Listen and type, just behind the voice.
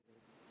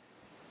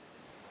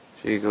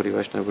श्री गौरी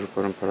वैष्णव गुरु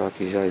परंपरा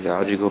की जाय,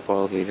 राज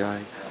गोपाल की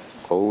जाय,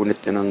 गौ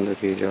नित्यानंद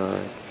की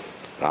जाय,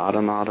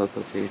 राधा माधव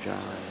की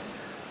जाय,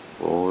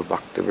 और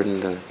भक्त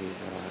वृंद की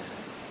जाय,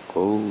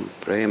 गौ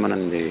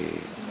प्रेमानंदे.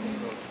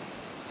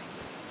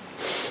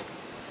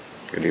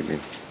 Good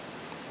evening.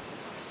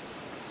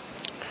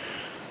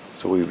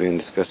 So we've been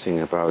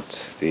discussing about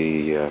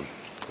the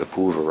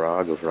Purva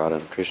Raga of Radha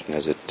and Krishna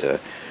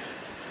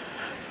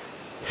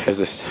as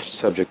the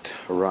subject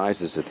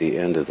arises at the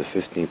end of the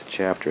 15th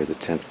chapter of the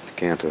 10th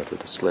canto, with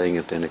the slaying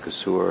of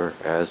Denukasur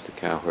as the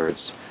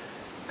cowherds,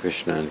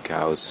 Krishna and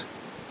cows,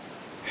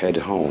 head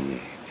home,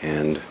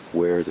 and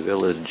where the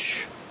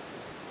village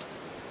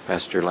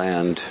pasture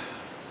land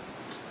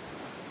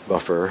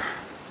buffer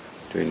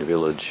between the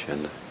village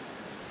and the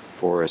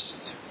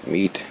forest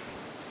meet,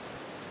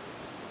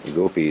 the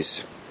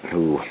gopis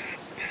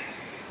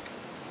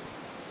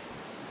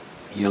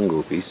young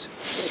gopis,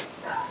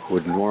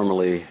 would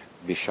normally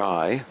be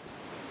shy,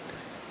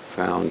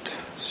 found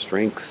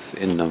strength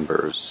in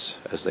numbers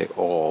as they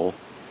all,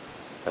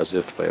 as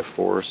if by a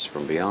force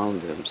from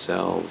beyond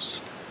themselves,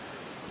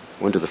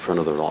 went to the front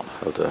of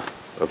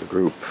the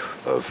group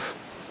of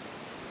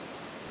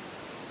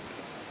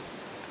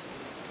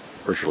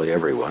virtually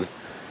everyone,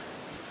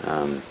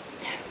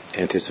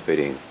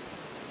 anticipating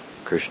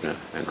Krishna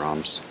and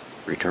Ram's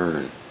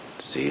return,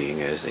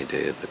 seeing as they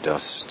did the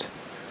dust,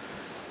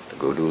 the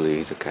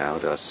goduli, the cow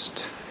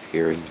dust,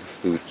 hearing the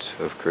flute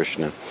of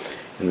Krishna,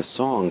 and the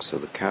songs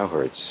of the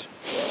cowherds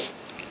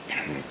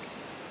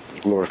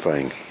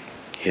glorifying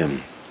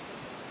him.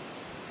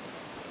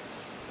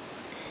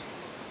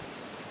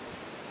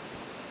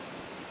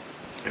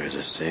 There's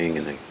a saying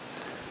in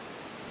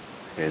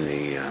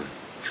the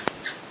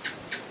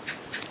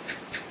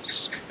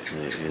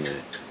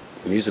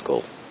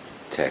musical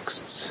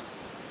texts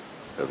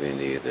of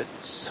India that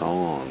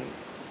song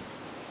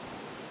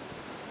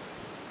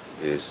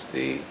is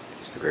the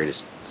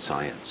greatest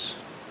science,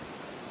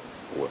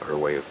 or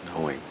way of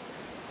knowing,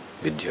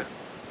 vidya,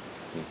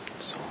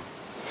 song.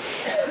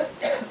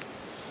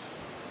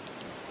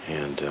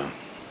 And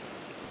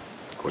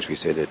of course we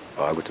say that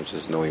Bhagavatam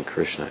says knowing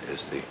Krishna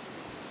is the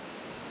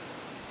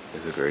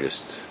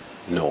greatest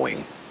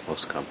knowing,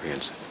 most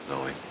comprehensive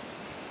knowing.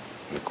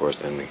 And of course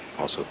then we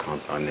also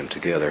combine them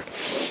together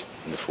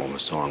in the form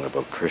of song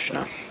about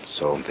Krishna.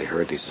 So they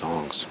heard these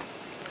songs,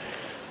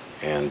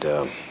 and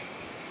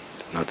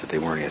not that they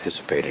weren't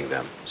anticipating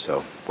them,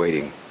 so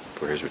waiting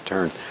for his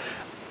return.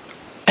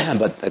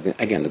 But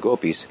again, the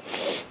gopis,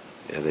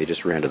 they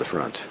just ran to the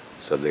front.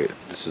 So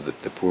this is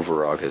the Purva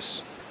Raga.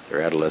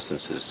 Their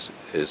adolescence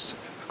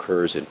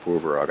occurs in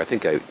Purva Raga. I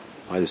think I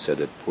might have said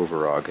that Purva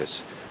Raga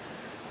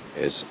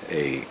is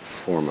a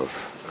form of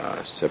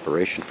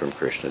separation from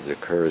Krishna that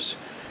occurs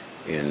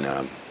in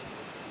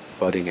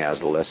budding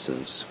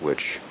adolescence,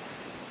 which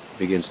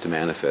begins to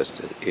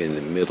manifest in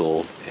the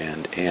middle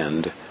and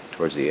end,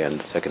 towards the end,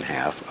 the second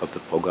half of the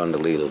Poganda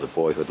Leela, the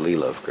boyhood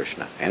Leela of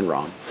Krishna and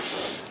Ram.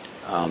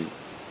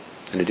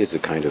 And it is a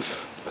kind of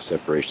a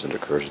separation that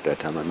occurs at that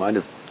time. I might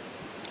have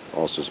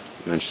also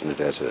mentioned it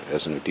as an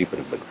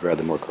udipana, but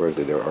rather more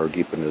correctly, there are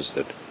udipanas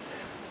that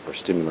are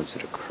stimulants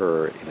that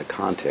occur in the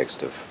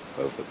context of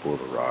the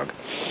Purva Raga.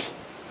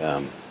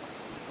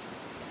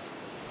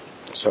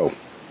 So,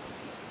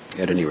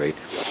 at any rate,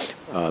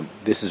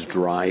 this is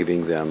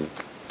driving them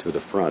to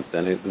the front.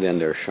 Then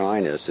their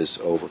shyness is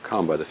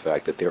overcome by the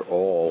fact that they're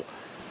all,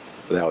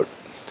 without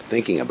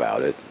thinking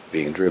about it,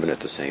 being driven at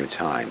the same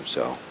time.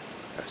 So,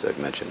 as I've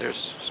mentioned,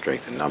 there's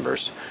strength in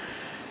numbers,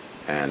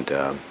 and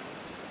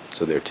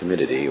so their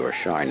timidity or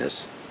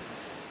shyness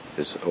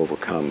is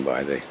overcome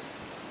by the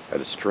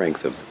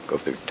strength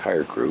of the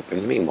entire group.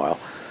 And meanwhile,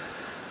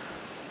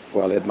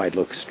 while it might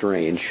look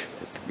strange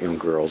that the young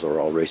girls are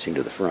all racing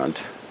to the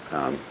front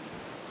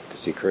to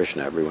see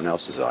Krishna, everyone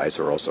else's eyes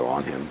are also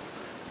on him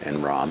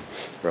and Ram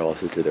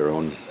relative to their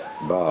own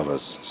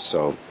bhavas.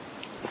 So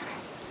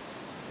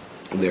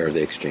there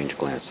they exchange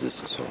glances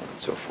and so on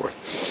and so forth.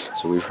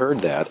 So we've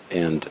heard that,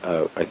 and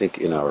I think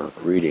in our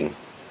reading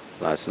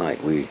last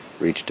night we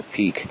reached a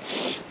peak.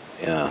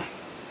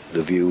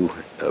 The view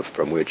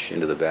from which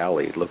into the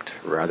valley looked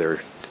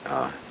rather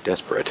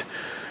desperate.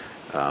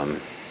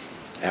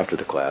 After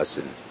the class,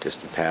 and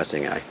just in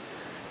passing, I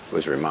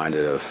was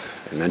reminded of,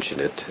 and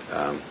mentioned it,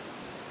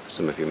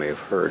 some of you may have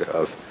heard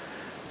of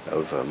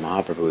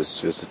Mahaprabhu's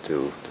visit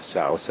to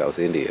South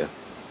India,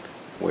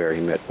 where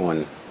he met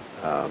one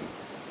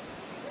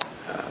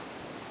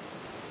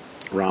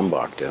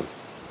Rambhakta,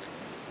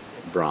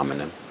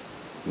 Brahmana,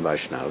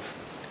 Vaishnav,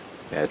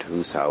 at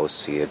whose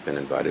house he had been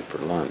invited for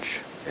lunch.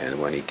 And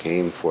when he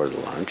came for the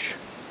lunch,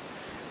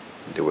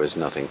 there was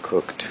nothing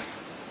cooked.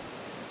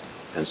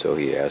 And so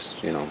he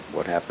asked,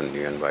 what happened?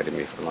 You invited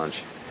me for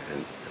lunch,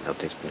 and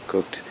nothing's been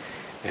cooked.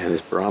 And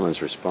this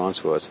Brahman's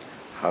response was,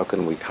 how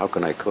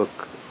can I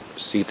cook?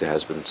 Sita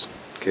has been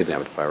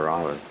kidnapped by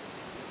Ravan.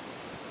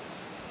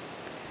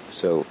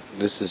 So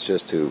this is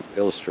just to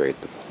illustrate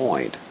the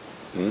point,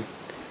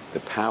 the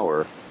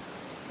power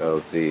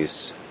of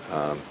these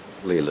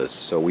leelas.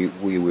 So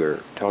we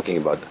were talking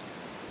about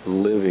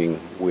living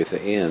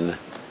within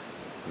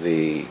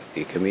the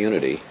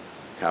community,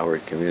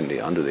 Cowherd community,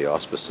 under the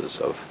auspices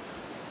of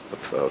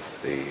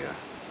the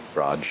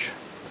Raj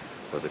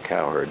of the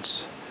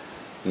Cowherds,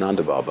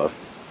 Nanda Baba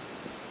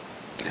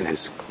and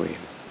his queen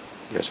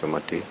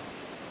Yasomati,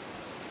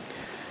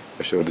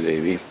 Yashoda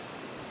Devi,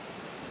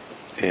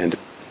 and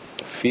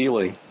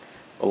feeling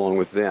along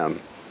with them.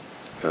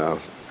 I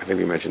think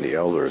we mentioned the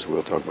elders.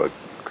 We'll talk about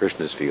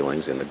Krishna's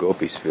feelings and the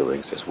gopis'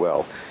 feelings as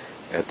well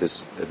at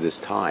this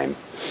time,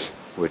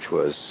 which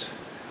was,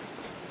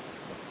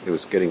 it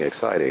was getting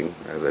exciting.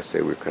 As I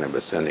say, we're kind of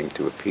ascending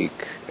to a peak,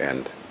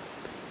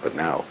 but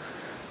now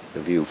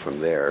the view from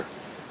there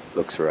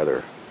looks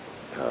rather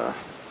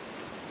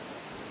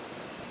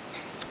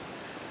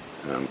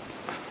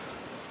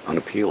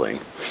unappealing,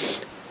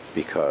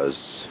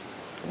 because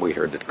we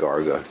heard that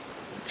Garga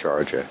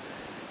Charja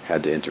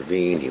had to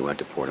intervene. He went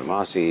to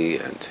Purnamasi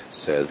and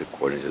said,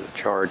 according to the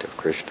chart of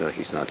Krishna,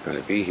 he's not going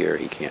to be here.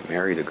 He can't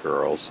marry the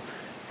girls.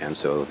 And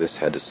so this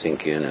had to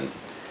sink in,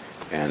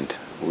 and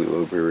we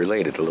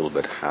related a little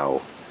bit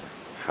how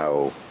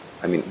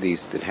I mean,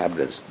 these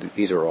inhabitants,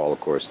 these are all, of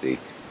course,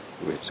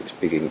 we're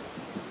speaking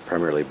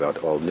primarily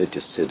about all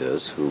Nitya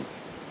Siddhas, who,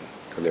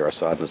 there are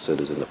Sadhana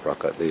Siddhas in the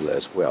Prakat Leela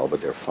as well,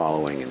 but they're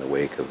following in the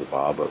wake of the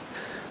Baba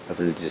of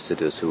the Nitya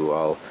Siddhas,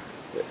 who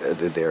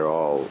they're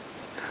all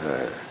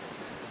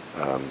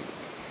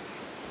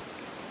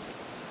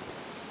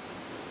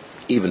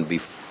even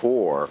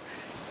before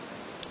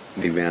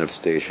the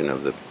manifestation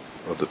of the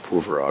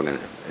Purvarag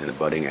and the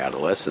budding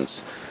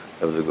adolescence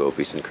of the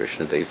gopis and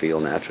Krishna, they feel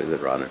naturally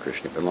that Radha and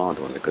Krishna belong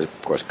to them,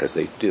 because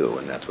they do,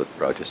 and that's what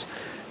Raj is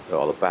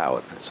all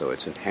about. So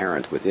it's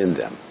inherent within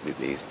them,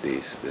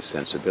 this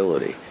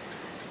sensibility.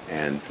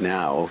 And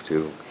now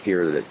to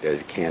hear that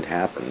it can't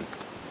happen,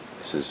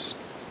 this is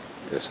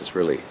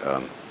really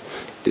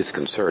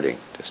disconcerting,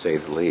 to say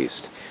the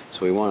least.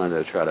 So we wanted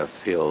to try to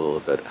feel a little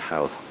bit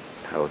how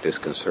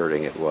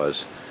disconcerting it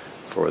was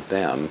for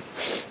them.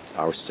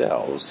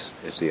 Ourselves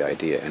is the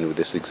idea, and with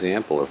this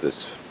example of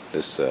this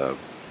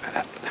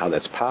how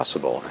that's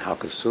possible, and how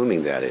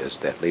consuming that is,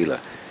 that Leela,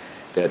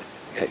 that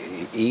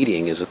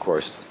eating is, of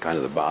course, kind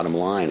of the bottom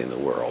line in the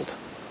world.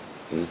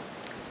 If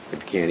you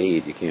can't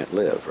eat, you can't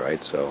live,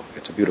 right? So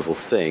it's a beautiful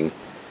thing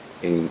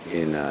in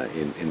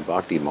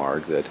Bhakti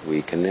Marg that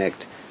we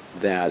connect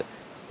that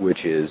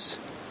which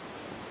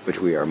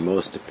we are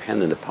most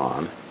dependent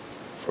upon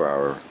for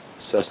our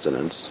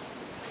sustenance,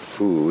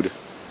 food,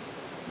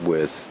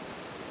 with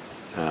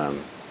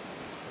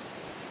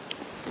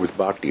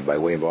bhakti, by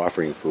way of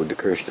offering food to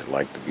Krishna,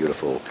 like the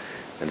beautiful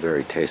and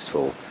very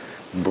tasteful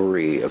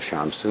buri of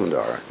Shyam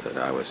Sundar that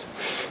I was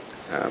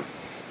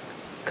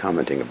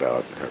commenting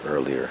about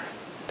earlier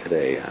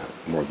today,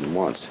 more than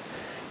once.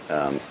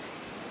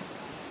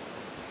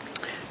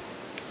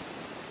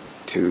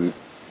 To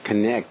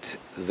connect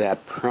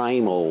that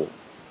primal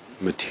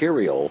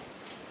material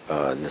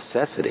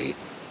necessity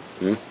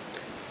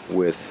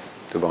with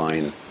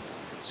divine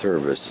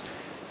service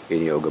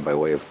in yoga by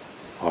way of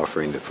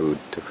offering the food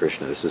to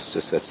Krishna. This is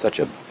just such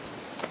a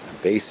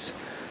base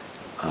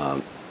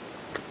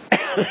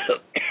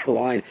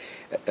line,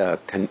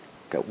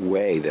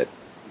 way, that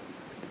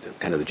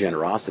kind of the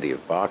generosity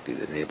of bhakti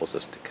that enables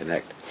us to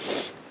connect.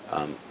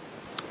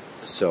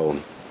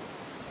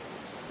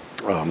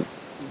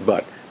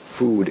 But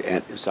food,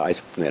 and aside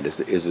from that,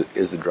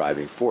 is a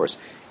driving force.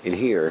 In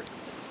here,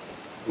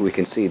 we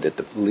can see that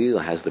the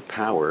Leela has the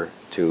power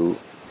to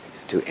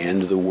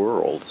end the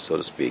world, so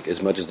to speak,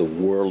 as much as the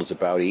world is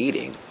about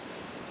eating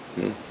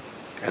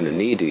and the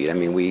need to eat. I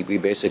mean, we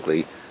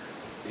basically,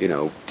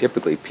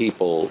 typically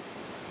people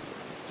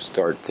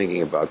start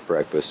thinking about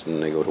breakfast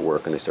and they go to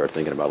work and they start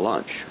thinking about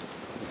lunch,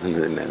 and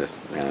then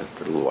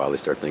after a little while they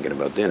start thinking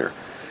about dinner,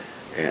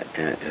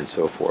 and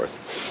so forth.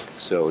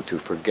 So to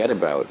forget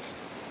about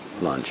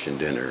lunch and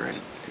dinner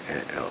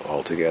and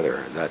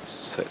altogether,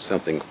 that's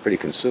something pretty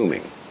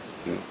consuming.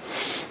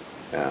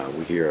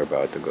 We hear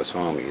about the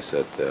Goswamis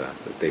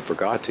that they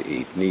forgot to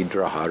eat.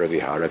 Nidra hara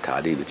vihara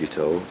kadi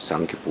vijito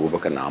sankhya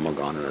purvaka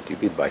namagana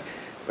natipi, by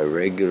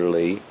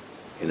regularly,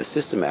 in a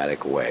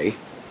systematic way,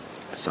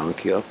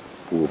 sankhya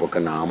purvaka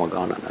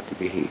namagana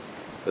natipihi.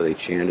 So they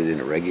chanted in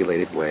a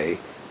regulated way,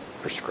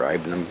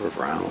 prescribed number of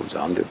rounds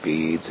on their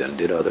beads, and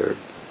did other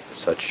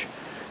such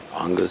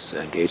angas,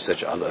 engaged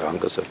such other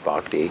angas of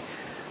bhakti.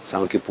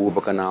 Sankhya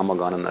purvaka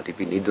namagana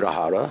natipi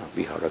nidrahara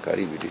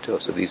viharakari vidito.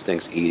 So these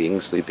things,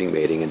 eating, sleeping,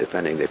 mating, and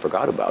defending, they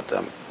forgot about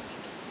them.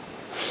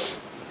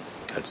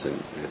 It's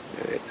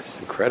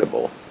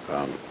incredible.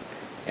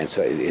 And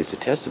so it's a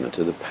testament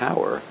to the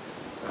power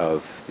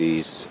of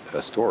these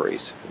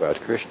stories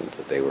about Krishna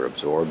that they were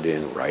absorbed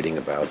in, writing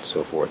about,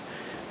 so forth.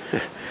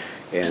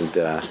 And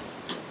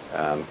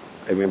I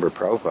remember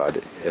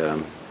Prabhupada,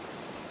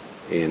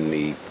 in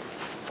the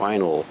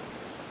final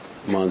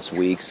months,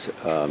 weeks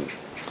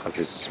of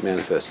his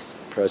manifest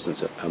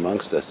presence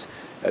amongst us,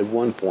 at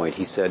one point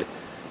he said,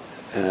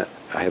 I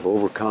have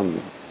overcome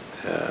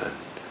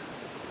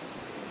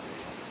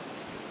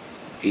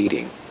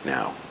eating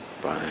now.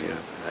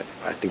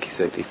 I think he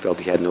said he felt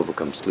he hadn't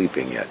overcome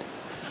sleeping yet.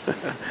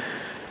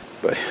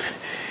 But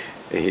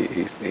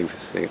he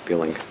was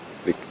feeling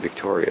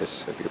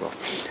victorious, if you will.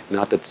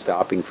 Not that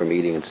stopping from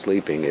eating and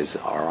sleeping is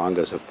our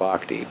angas of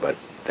bhakti, but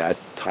that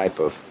type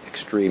of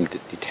extreme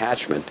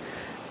detachment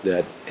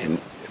that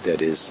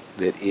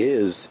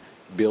is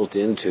built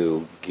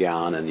into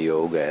Gyan and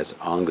Yoga as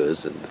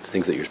angas and the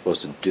things that you're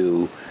supposed to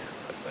do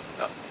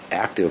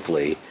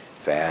actively,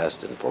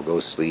 fast and forego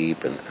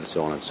sleep and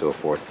so on and so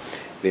forth,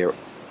 they're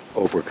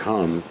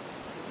overcome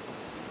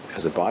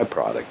as a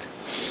byproduct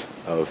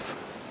of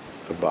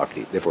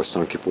bhakti. Therefore,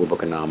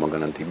 Sankhya-purvaka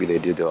Namaganantibi, they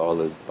did all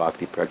the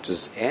bhakti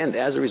practices, and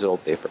as a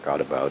result, they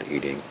forgot about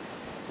eating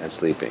and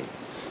sleeping.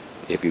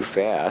 If you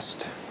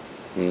fast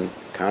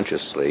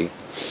consciously,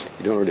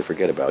 you don't really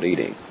forget about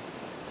eating.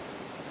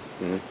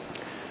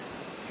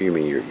 You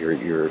mean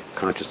you're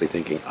consciously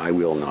thinking, I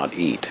will not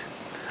eat.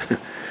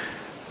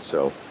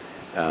 So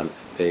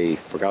they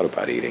forgot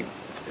about eating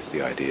is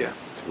the idea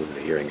through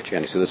the hearing and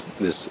chanting. So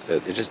this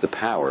it's just the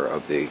power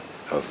of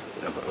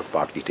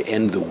bhakti to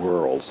end the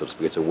world, so to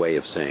speak. It's a way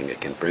of saying it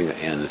can bring an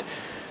end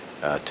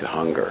to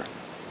hunger.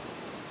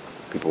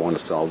 People want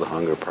to solve the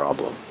hunger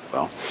problem.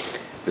 Well,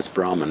 this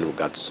Brahmin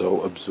got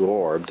so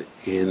absorbed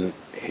in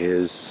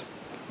his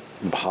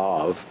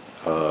bhav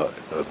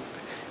of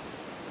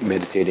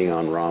meditating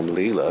on Ram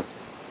Leela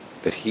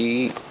that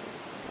he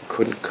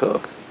couldn't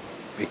cook,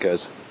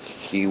 because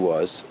he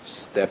was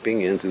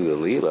stepping into the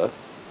Leela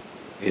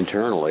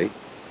internally,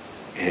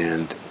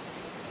 and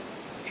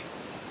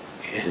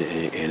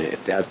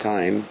at that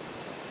time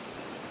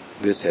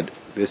this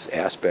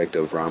aspect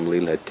of Ram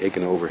Leela had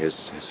taken over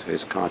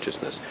his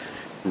consciousness.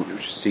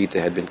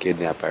 Sita had been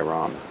kidnapped by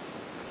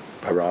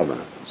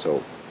Ravana,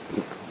 so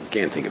he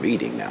can't think of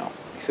eating now.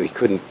 So he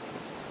couldn't.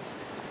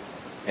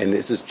 And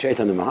this is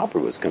Chaitanya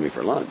Mahaprabhu was coming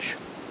for lunch.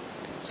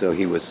 So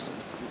you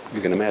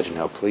can imagine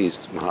how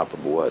pleased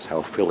Mahaprabhu was,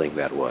 how filling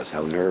that was,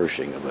 how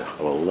nourishing of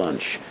a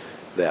lunch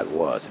that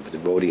was. If a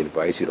devotee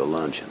invites you to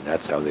lunch and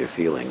that's how they're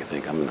feeling, you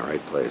think, I'm in the right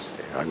place.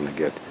 I'm going to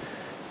get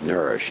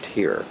nourished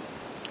here.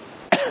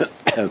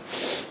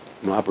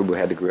 Mahaprabhu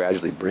had to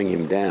gradually bring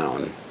him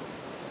down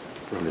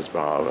from his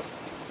bhava.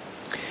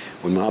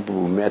 When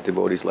Mahaprabhu met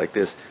devotees like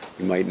this,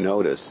 you might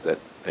notice that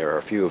there are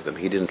a few of them.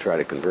 He didn't try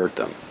to convert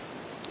them.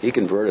 He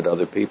converted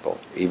other people,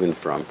 even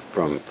from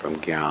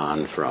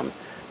Gyan, from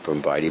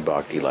Vaidhi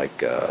Bhakti, like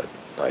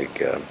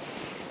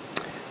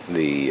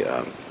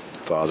the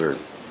father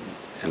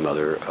and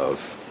mother of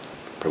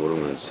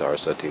Prabhupada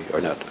Saraswati,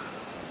 or not,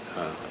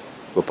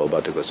 Gopal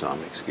Bhatta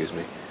Goswami, excuse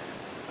me.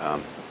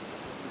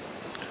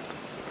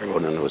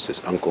 Prabhupada was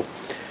his uncle.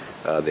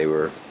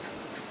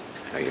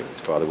 His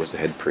father was the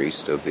head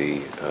priest of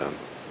the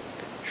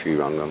Sri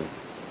Rangam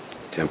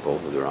temple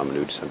of the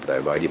Ramanuja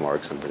Sampradaya, Vaidhi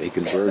Marg Sampradaya. He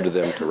converted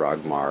them to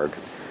Rag Marg.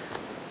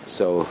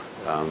 So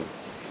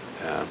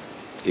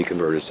he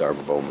converted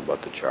Sarvabhauma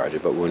Bhattacharya.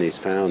 But when he's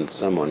found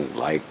someone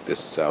like this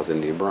South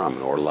Indian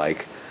Brahmin, or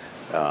like,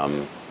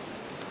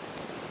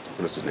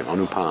 what's his name,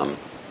 Anupam,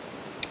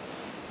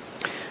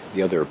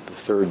 the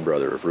third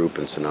brother of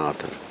Rupa and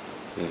Sanatan,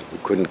 who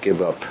couldn't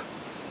give up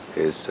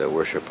his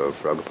worship of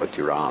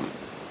Raghupati Ram,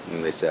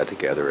 and they sat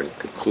together and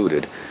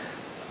concluded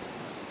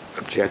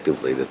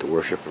objectively that the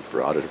worship of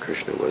Radha and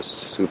Krishna was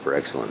super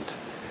excellent.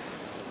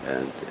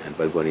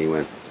 But when he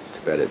went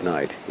to bed at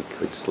night, he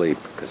couldn't sleep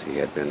because he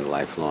had been a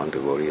lifelong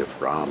devotee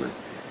of Ram. And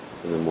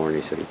in the morning,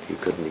 he said he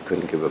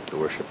couldn't give up the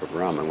worship of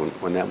Ram. And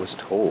when that was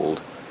told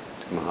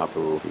to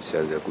Mahaprabhu, he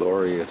said,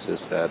 "Glorious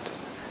is that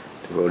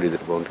devotee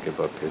that won't give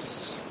up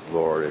his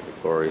Lord, and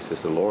glorious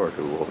is the Lord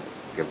who won't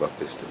give up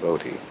his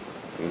devotee."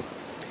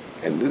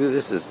 And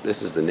this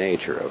is the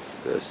nature of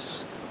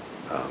this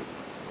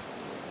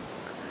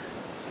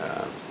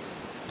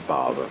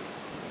bhava.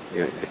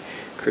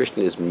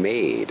 Krishna is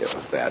made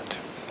of that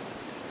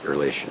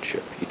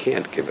relationship. He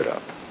can't give it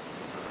up.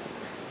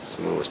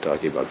 Someone was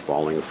talking about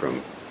falling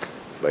from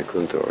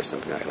Vaikuntha or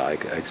something like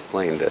that. I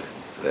explained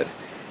that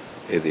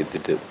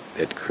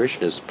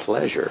Krishna's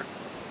pleasure.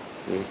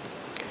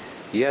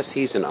 Yes,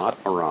 he's an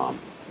Atmaram.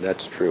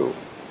 That's true.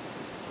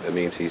 That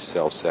means he's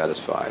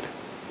self-satisfied.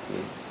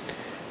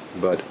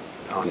 But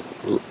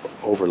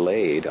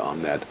overlaid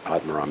on that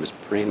Atmaram is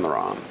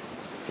Premaram.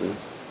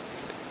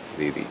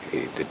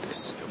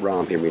 This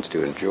Ram here means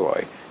to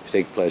enjoy, to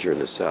take pleasure in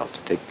the self, to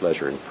take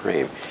pleasure in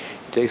prem.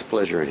 He takes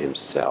pleasure in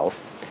himself,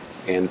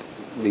 and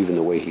even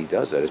the way he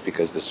does that is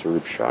because the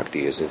Sarup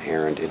Shakti is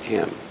inherent in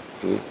him.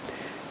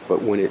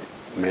 But when it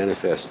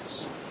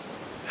manifests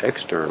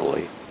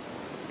externally,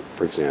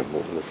 for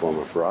example, in the form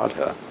of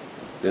Radha,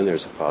 then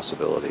there's a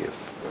possibility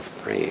of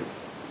prem.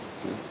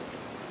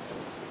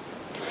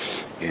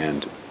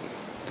 And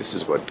this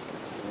is what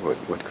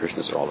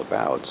Krishna's all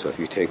about. So if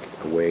you take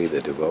away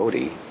the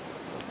devotee,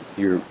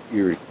 you're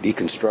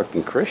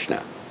deconstructing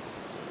Krishna.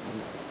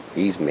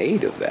 He's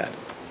made of that.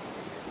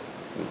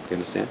 You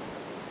understand?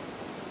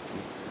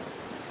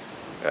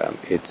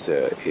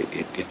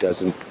 It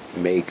doesn't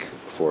make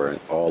for an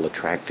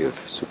all-attractive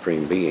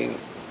supreme being.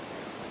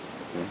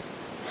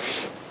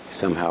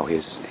 Somehow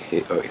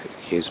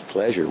his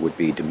pleasure would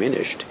be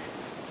diminished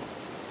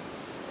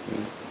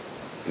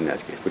in that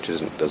case, which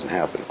doesn't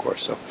happen, of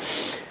course.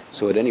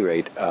 So at any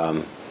rate,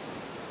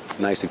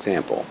 nice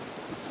example.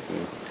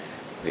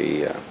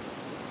 The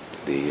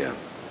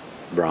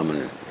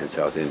Brahmin in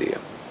South India.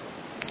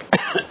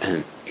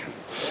 And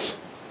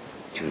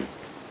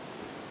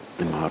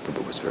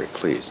Mahaprabhu was very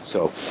pleased.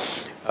 So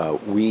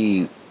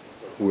we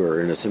were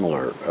in a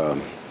similar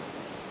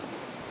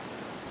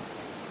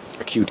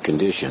acute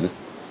condition,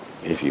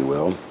 if you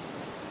will,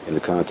 in the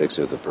context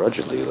of the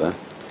Braja Leela,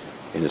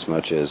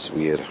 inasmuch as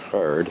we had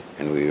heard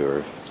and we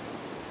were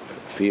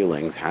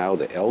feeling how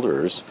the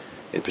elders,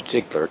 in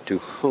particular, to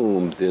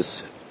whom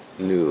this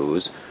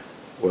news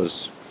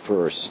was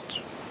first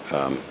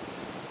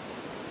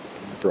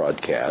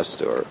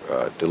broadcast or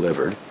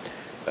delivered,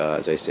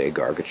 as I say,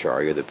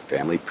 Gargacharya, the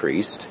family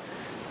priest,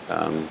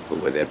 who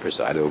would then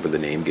preside over the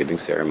name-giving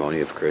ceremony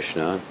of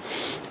Krishna,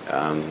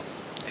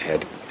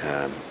 had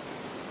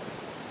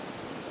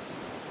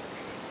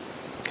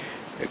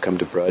come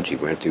to Braj. He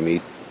went to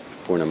meet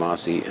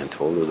Purnamasi and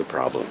told her the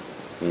problem.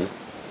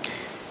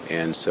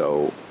 And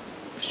so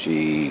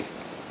she,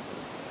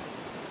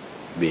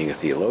 being a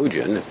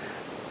theologian,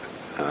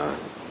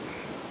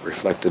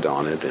 reflected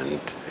on it and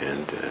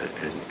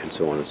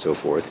so on and so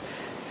forth,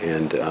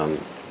 and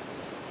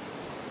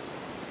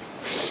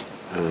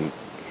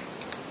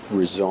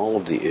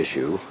resolved the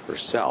issue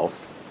herself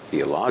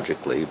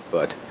theologically,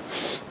 but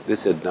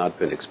this had not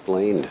been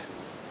explained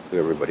to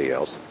everybody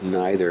else.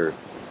 Neither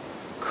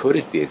could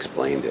it be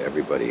explained to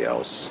everybody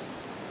else,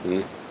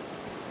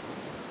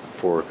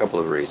 for a couple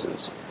of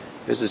reasons.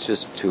 This is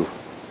just too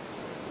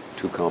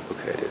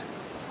complicated.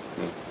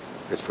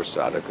 It's for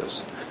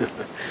sadhakas.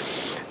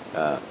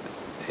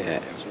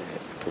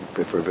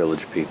 For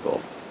village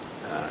people.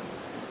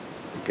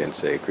 You can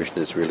say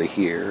Krishna is really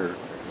here,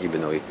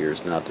 even though he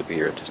appears not to be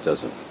here. It just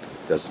doesn't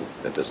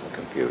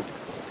compute.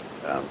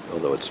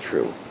 Although it's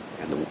true,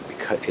 and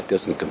it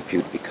doesn't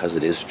compute because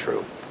it is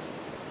true.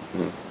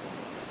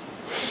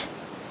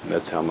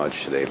 That's how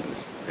much they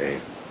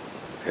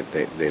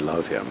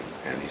love him,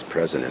 and he's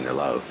present in their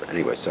love.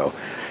 Anyway, so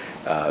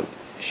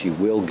she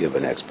will give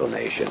an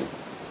explanation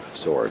of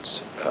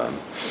sorts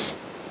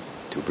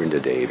to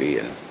Vrinda Devi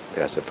and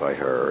pacify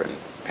her and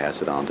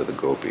pass it on to the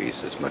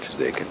gopis as much as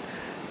they can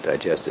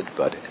digest it.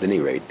 But at any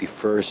rate, the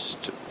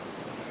first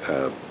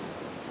of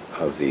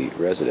the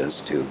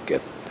residents to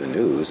get the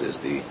news is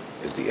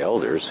the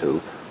elders,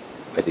 who,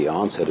 at the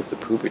onset of the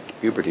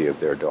puberty of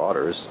their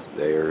daughters,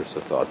 there is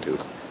a thought to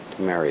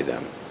marry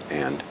them.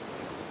 And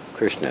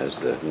Krishna is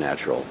the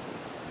natural,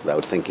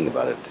 without thinking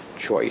about it,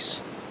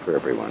 choice for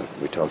everyone.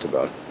 We talked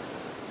about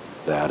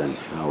that and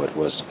how it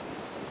was,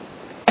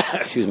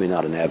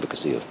 not an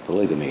advocacy of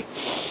polygamy,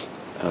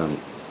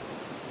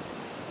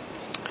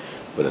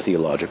 but a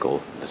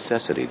theological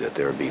necessity that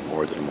there be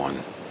more than one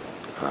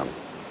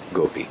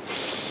gopi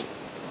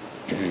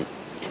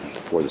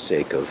for the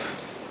sake of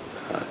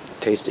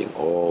tasting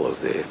all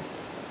of the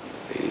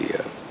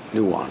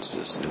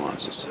nuances,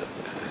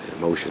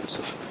 emotions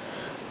of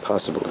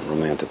possible and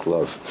romantic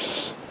love.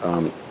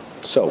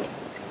 So,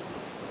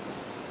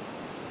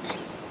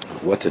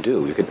 what to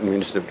do?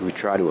 We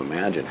try to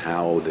imagine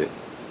how the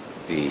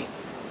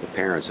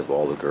parents of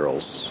all the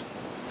girls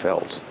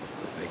felt.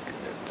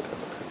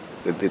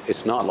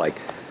 It's not like,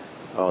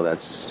 oh,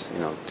 that's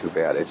too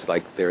bad. It's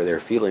like their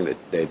feeling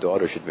that their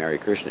daughter should marry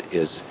Krishna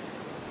is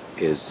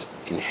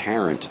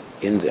inherent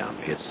in them.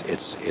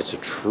 It's a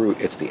true.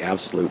 It's the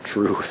absolute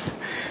truth.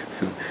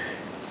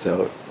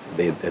 So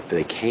that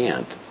they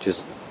can't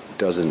just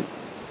doesn't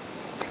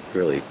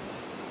really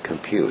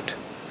compute.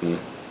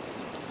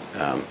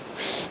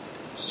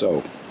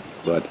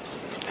 But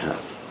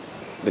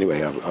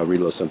anyway, I'll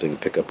reload something and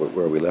pick up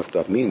where we left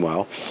off.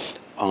 Meanwhile,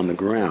 on the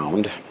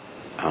ground,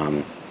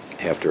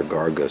 after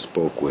Garga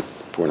spoke with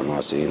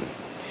Purnamasi,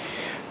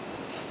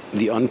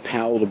 the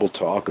unpalatable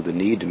talk of the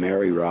need to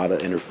marry Radha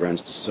and her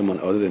friends to someone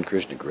other than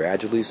Krishna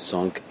gradually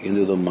sunk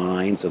into the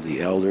minds of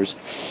the elders.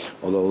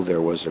 Although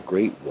there was a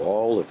great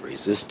wall of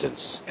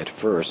resistance at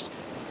first,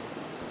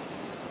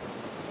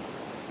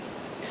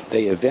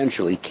 they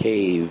eventually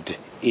caved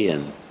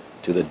in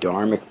to the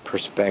dharmic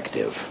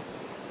perspective,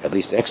 at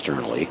least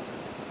externally,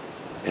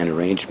 and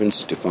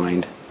arrangements to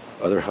find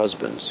other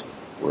husbands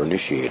were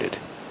initiated.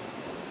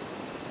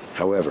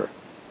 However,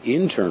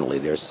 internally,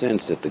 their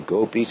sense that the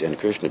gopis and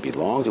Krishna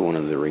belong to one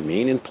another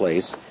remain in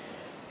place,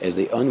 as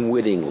they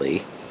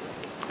unwittingly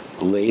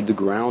laid the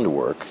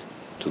groundwork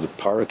to the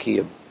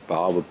Parakiya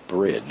Bhava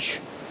bridge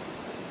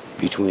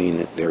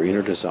between their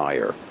inner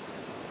desire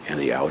and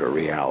the outer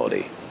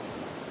reality.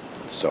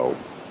 So,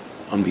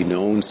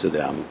 unbeknownst to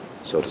them,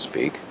 so to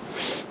speak,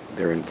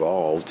 they're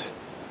involved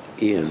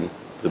in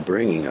the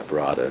bringing of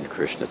Radha and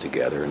Krishna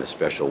together in a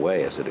special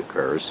way as it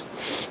occurs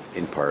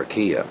in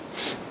Parakiya.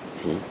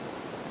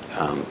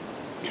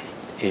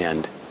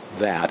 And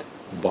that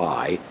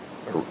by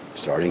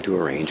starting to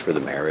arrange for the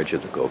marriage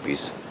of the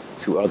gopis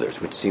to others,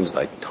 which seems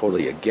like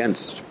totally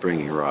against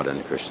bringing Radha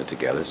and Krishna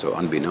together. So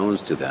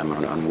unbeknownst to them,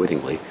 or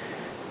unwittingly,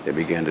 they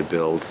began to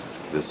build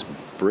this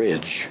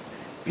bridge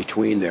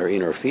between their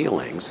inner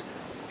feelings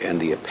and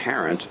the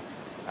apparent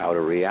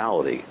outer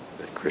reality,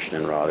 that Krishna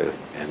and Radha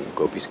and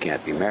gopis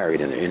can't be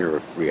married, and the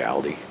inner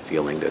reality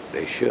feeling that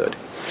they should.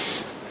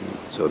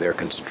 So they're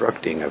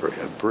constructing a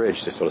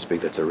bridge, so to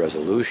speak, that's a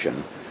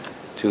resolution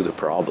to the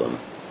problem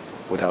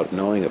without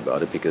knowing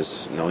about it,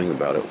 because knowing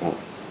about it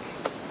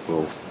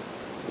will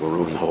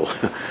ruin the whole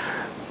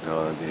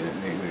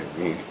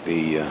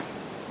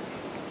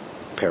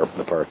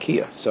the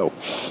parakia.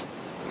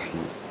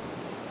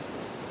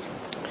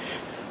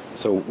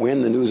 So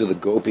when the news of the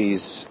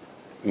gopis'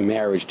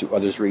 marriage to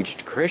others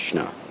reached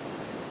Krishna,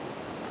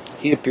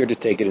 he appeared to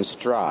take it in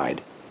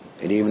stride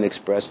and even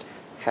expressed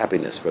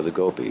happiness for the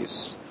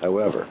gopis.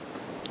 However,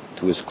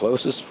 to his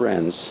closest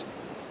friends,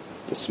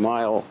 the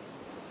smile,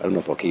 I don't know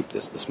if I'll keep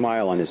this, the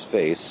smile on his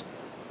face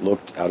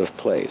looked out of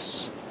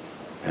place,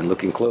 and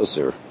looking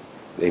closer,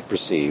 they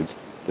perceived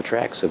the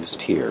tracks of his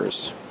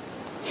tears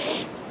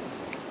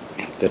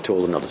that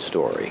told another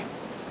story.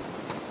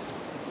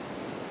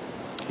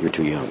 You're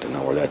too young to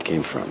know where that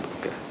came from.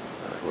 Okay.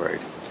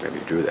 Right. Maybe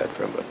you drew that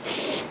from, but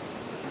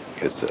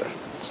it's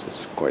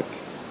quite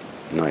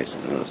nice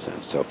in a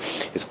sense. So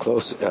his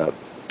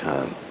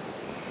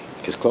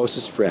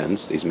closest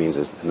friends, these means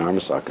as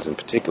Narmasakas in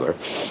particular,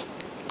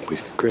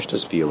 with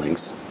Krishna's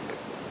feelings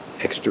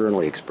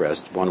externally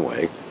expressed one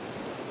way,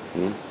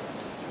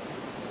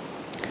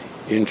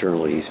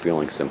 internally he's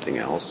feeling something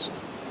else,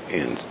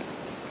 and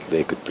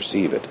they could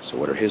perceive it. So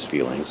what are his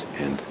feelings?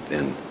 And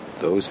then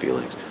those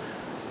feelings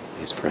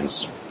his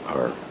friends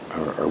are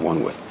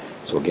one with.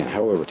 So again,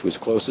 however, to his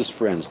closest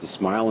friends, the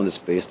smile on his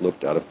face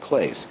looked out of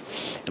place.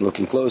 And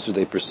looking closer,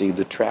 they perceived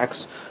the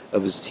tracks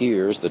of his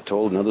tears that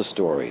told another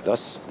story.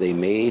 Thus, they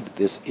made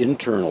this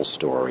internal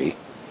story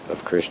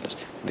of Krishna's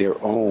their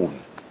own,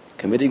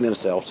 committing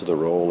themselves to the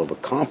role of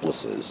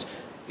accomplices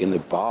in the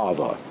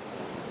bhava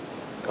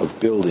of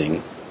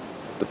building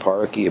the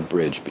Parakia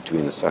bridge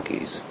between the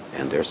Sakhis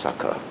and their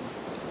Sakha.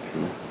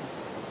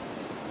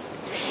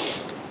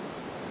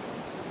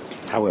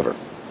 However,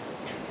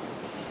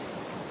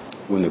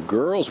 when the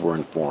girls were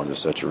informed of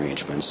such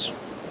arrangements,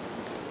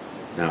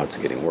 now it's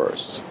getting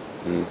worse.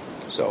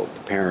 So the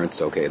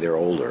parents, okay, they're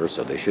older,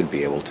 so they should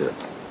be able to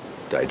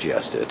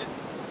digest it.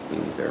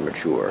 They're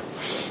mature.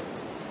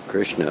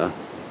 Krishna,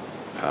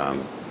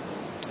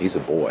 he's a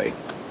boy.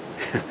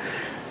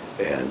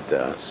 And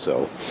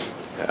so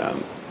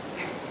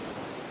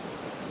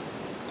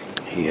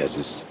he has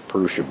his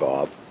Purusha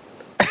Bhav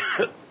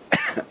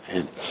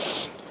and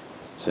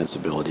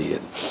sensibility,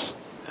 and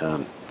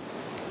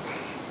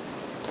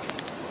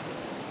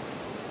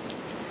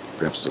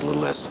perhaps a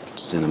little less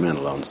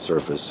sentimental on the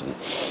surface, and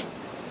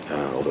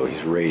although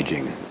he's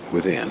raging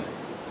within,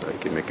 so he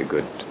can make a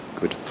good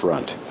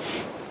front.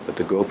 But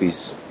the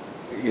gopis,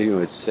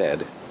 it's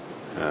said,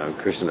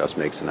 Krishnadas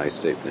makes a nice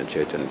statement in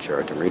Chaitanya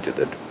Charitamrita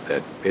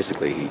that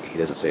basically, he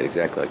doesn't say it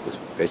exactly like this,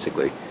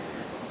 basically,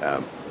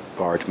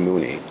 Bharat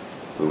Muni,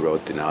 who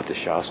wrote the Nata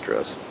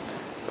Shastras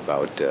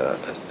about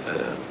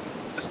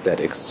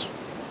aesthetics,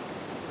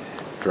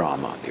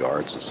 drama, the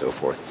arts, and so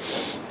forth,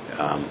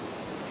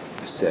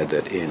 said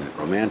that in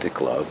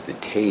romantic love, the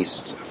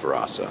taste of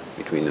rasa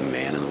between the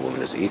man and the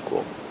woman is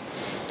equal.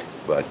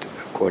 But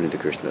according to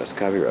Krishnadas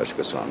Kaviraj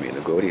Goswami and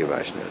the Gaudiya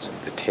Vaishnavas,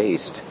 the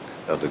taste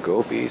of the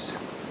gopis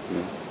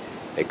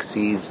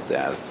exceeds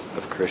that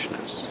of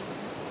Krishna's.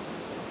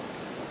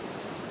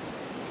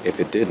 If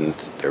it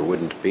didn't, there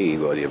wouldn't be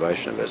Gaudiya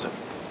Vaishnavism,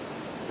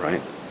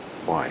 right?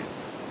 Why?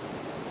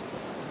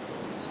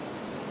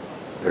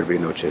 There'd be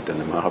no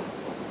Chaitanya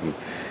Mahaprabhu.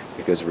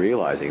 Because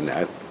realizing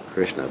that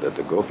Krishna, that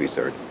the gopis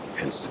are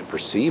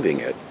perceiving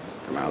it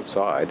from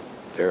outside,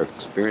 they're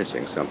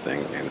experiencing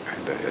something and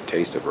a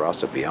taste of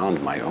rasa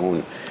beyond my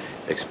own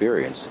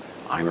experience.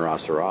 I'm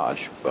Rasa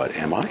Raj, but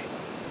am I?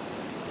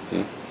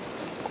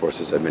 Of course,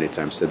 as I've many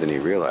times said, then he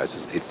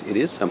realizes it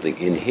is something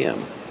in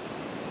him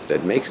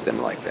that makes them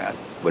like that,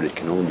 but it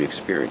can only be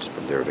experienced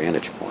from their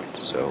vantage point.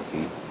 So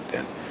he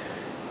then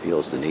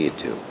feels the need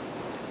to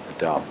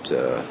adopt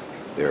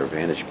their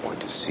vantage point,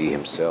 to see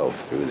himself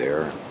through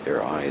their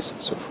eyes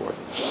and so forth.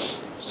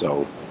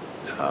 So,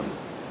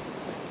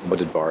 what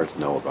did Bharat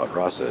know about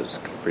rasa is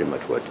pretty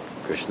much what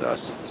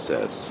Krishnadas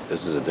says.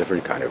 This is a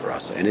different kind of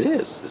rasa, and it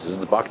is. This is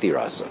the bhakti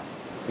rasa.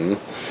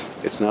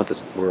 It's not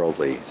this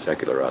worldly,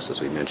 secular rasa, as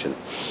we mentioned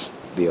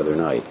the other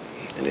night,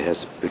 and it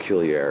has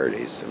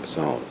peculiarities of its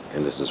own,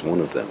 and this is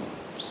one of them.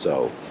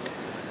 So,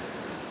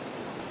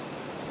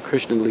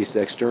 Krishna, at least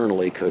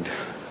externally, could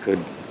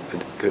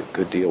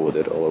deal with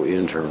it, although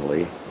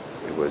internally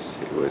he was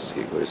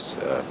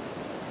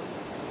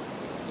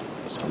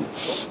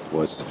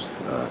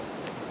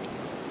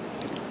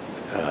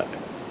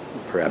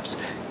perhaps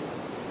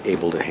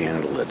able to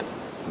handle it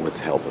with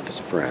help of his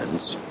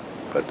friends,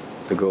 but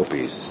the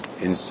gopis,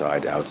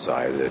 inside,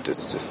 outside,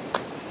 it's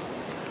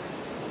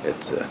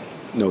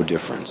no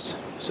difference,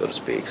 so to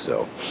speak.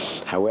 So,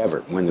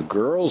 however, when the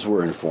girls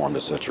were informed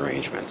of such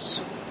arrangements,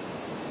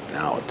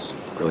 now it's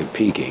really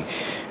peaking,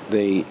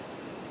 they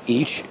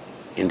each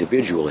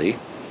individually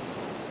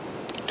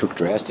took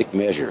drastic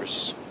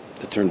measures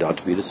that turned out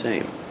to be the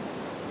same.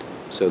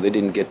 So they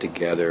didn't get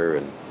together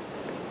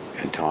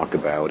and talk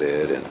about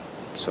it and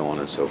so on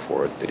and so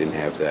forth. They didn't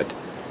have that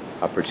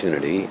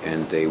opportunity,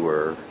 and they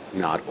were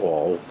not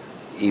all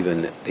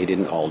they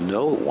didn't all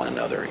know one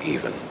another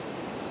even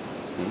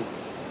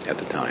at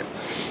the time.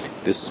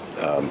 This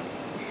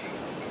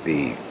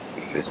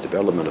this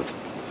development of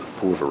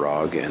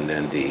Purvarag, and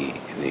then the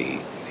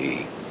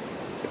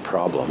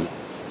problem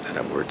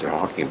that we're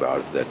talking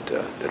about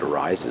that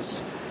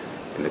arises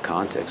in the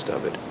context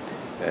of it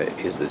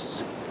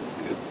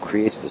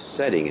creates the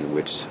setting in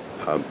which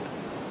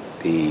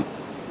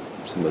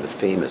some of the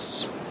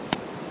famous,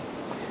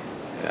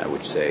 I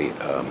would say,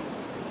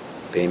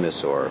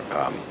 famous or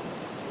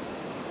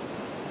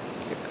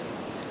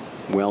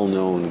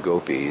well-known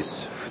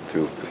gopis,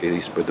 through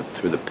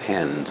the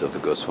pens of the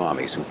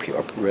Goswamis, who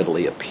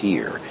readily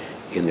appear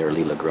in their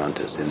Leela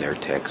Granthas, in their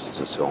texts,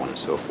 and so on and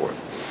so forth.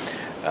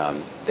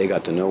 They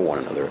got to know one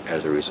another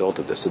as a result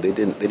of this. So they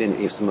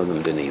didn't. Some of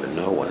them didn't even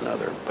know one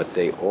another, but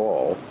they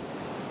all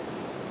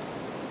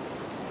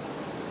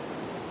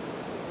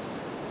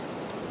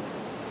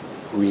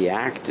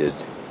reacted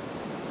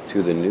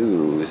to the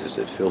news as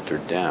it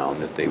filtered down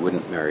that they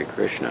wouldn't marry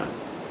Krishna.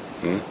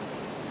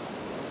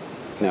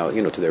 Now,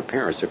 to their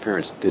parents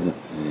didn't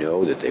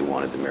know that they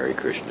wanted to marry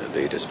Krishna.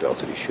 They just felt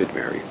that they should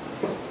marry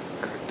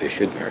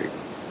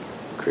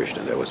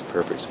Krishna. That was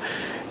perfect.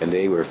 And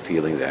they were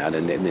feeling that,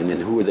 and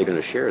then who were they going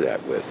to share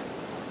that with?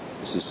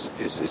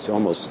 It's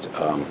almost,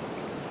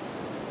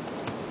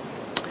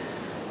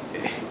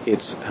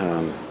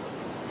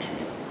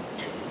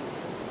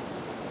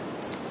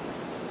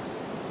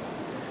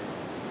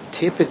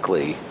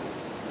 typically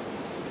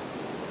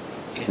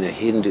in a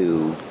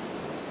Hindu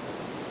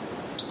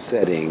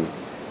setting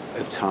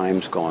of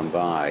times gone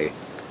by,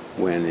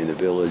 when in the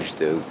village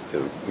the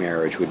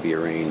marriage would be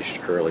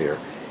arranged earlier,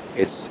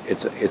 it's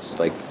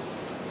like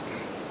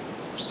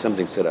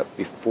something set up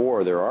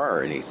before there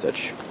are any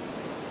such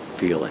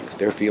feelings.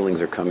 Their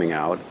feelings are coming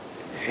out,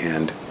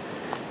 and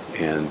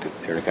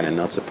they're kind of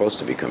not supposed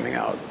to be coming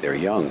out. They're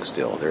young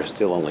still. They're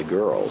still only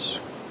girls.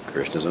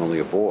 Krishna's only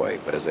a boy.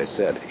 But as I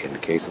said, in the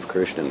case of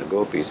Krishna and the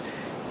gopis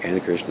and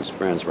Krishna's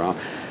friends,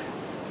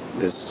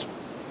 this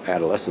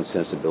adolescent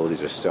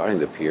sensibilities are starting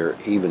to appear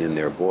even in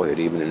their boyhood,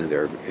 even in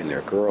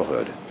their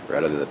girlhood,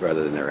 rather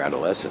than their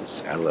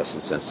adolescence.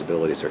 Adolescent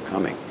sensibilities are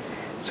coming.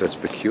 So it's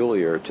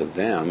peculiar to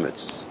them,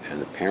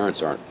 and the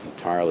parents aren't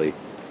entirely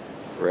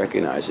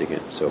recognizing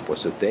it and so forth.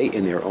 So they,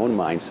 in their own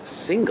minds,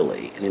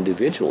 singly and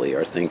individually,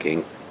 are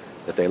thinking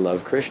that they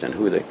love Krishna, and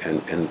who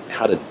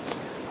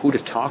to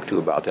talk to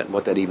about that, and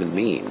what that even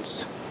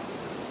means.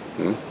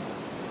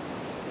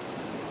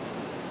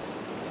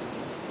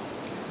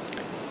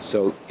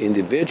 So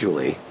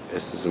individually,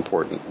 this is an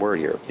important word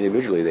here,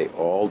 individually they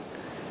all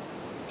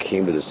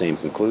came to the same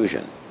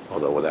conclusion,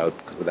 although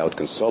without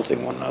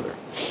consulting one another.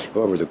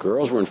 However, the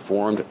girls were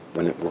informed,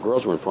 when the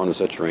girls were informed of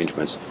such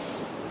arrangements,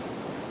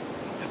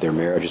 that their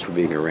marriages were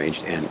being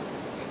arranged, and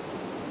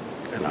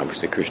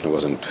obviously Krishna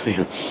wasn't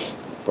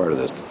part of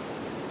the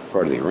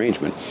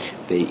arrangement,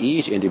 they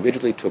each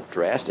individually took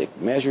drastic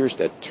measures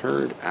that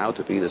turned out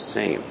to be the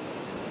same.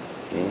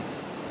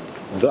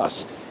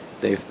 Thus,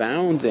 they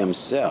found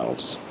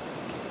themselves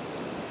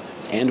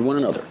and one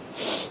another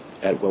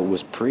at what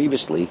was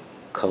previously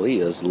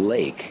Kaliya's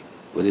lake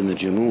within the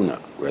Jamuna,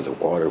 where the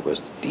water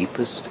was the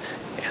deepest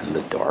and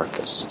the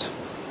darkest.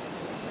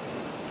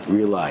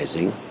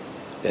 Realizing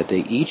that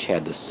they each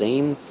had the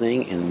same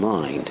thing in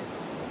mind,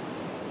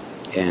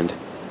 and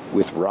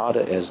with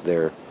Radha as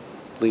their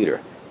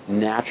leader,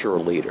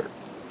 natural leader,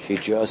 she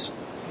just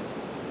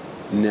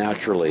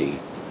naturally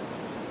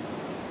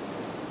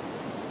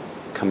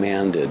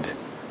commanded,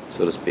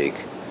 so to speak,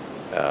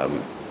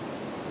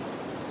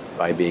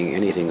 by being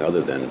anything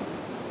other than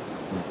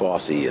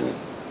bossy and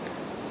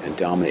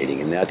dominating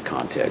in that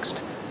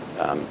context,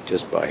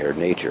 just by her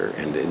nature,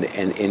 and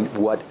in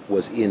what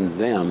was in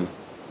them,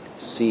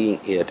 seeing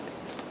it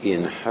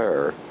in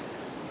her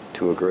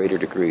to a greater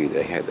degree.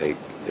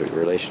 Their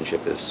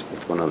relationship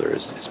with one another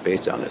is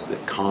based on this, the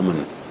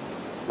common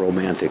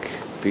romantic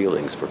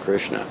feelings for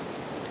Krishna,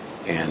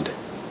 and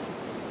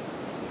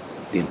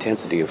the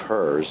intensity of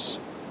hers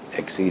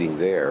exceeding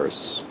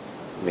theirs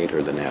made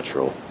her the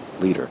natural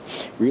leader.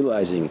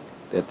 Realizing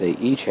that they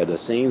each had the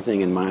same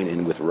thing in mind,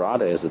 and with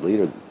Radha as the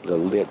leader,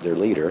 their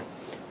leader,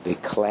 they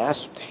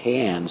clasped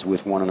hands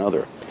with one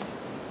another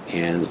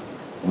and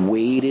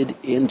waded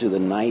into the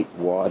night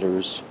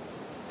waters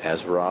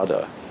as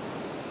Radha,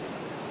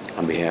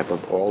 on behalf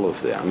of all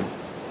of them,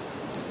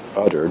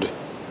 uttered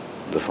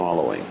the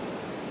following: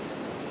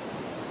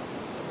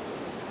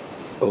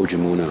 O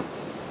Jamuna,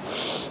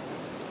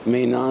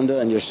 may Nanda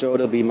and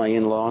Yashoda be my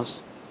in-laws.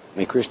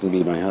 May Krishna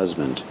be my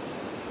husband.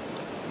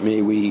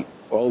 May we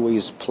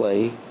always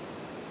play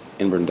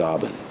in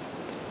Vrindavan.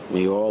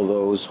 May all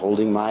those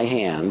holding my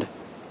hand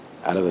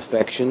out of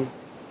affection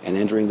and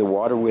entering the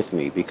water with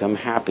me become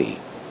happy.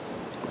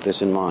 With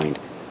this in mind,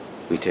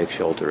 we take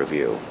shelter of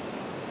you.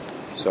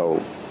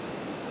 So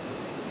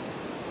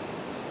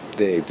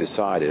they've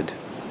decided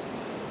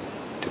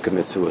to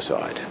commit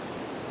suicide.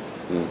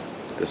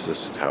 This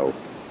is how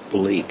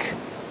bleak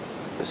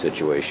the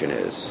situation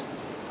is.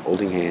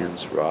 Holding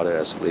hands, Radha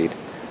as lead,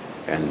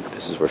 and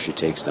this is where she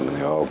takes them, and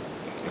they all,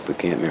 if we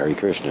can't marry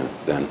Krishna,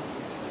 then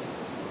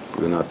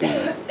we will not be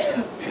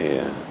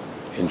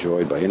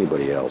enjoyed by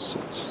anybody else.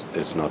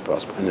 It's not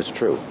possible. And it's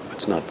true.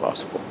 It's not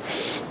possible.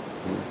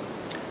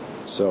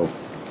 So,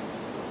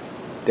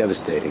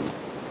 devastating.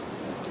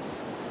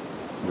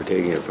 We're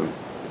taking it from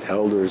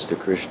elders to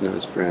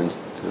Krishna's friends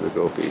to the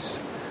gopis,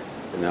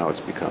 and now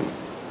it's become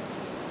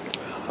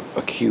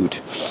acute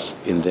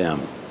in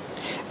them.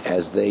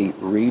 As they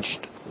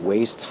reached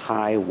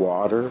waist-high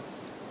water,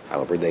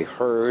 however, they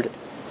heard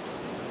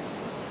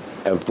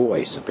a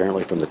voice,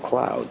 apparently from the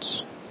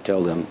clouds,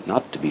 tell them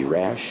not to be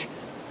rash,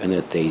 and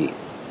that they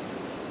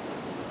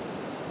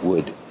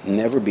would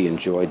never be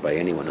enjoyed by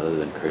anyone other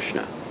than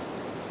Krishna.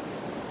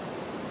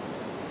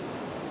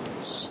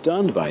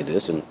 Stunned by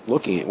this and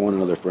looking at one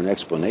another for an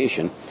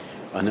explanation,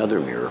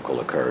 another miracle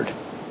occurred.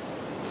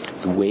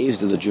 The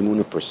waves of the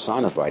Jamuna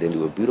personified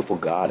into a beautiful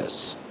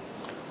goddess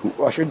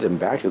who ushered them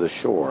back to the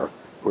shore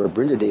where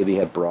Brindadevi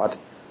had brought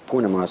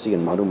Purnamasi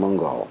and Madhu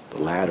Mangal, the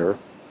latter,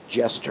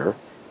 jester,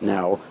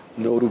 now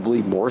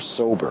notably more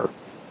sober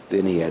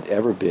than he had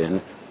ever been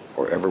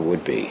or ever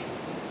would be.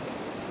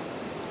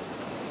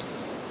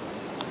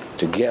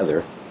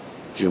 Together,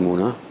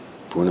 Jamuna,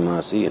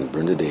 Purnamasi, and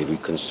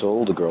Brindadevi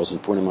consoled the girls,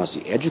 and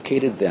Purnamasi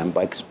educated them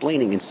by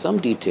explaining in some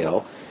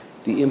detail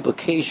the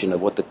implication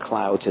of what the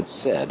clouds had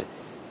said,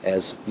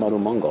 as Madhu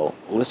Mangal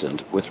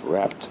listened with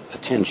rapt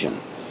attention.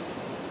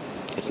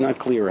 It's not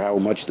clear how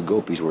much the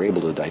gopis were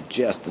able to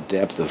digest the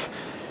depth of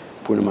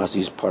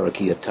Purnamasi's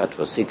Parakiya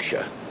Tattva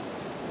Siksha,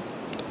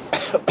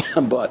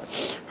 but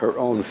her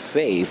own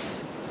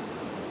faith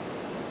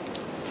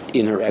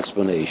in her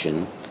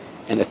explanation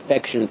and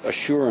affectionate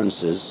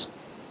assurances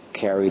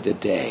carried the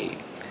day.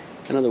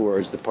 In other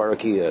words, the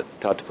Parakiya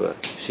Tattva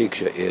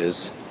Siksha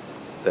is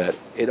that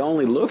it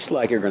only looks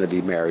like you're going to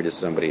be married to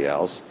somebody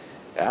else.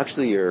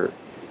 Actually, you're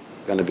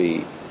going to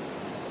be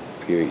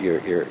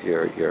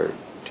you're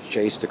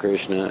chaste to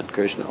Krishna and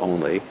Krishna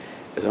only.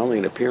 There's only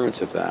an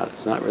appearance of that.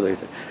 It's not really,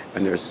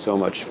 and there's so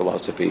much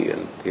philosophy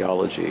and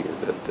theology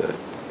that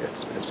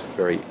it's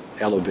very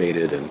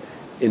elevated and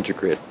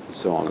intricate and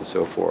so on and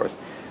so forth.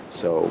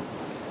 So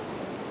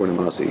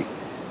Purnamasi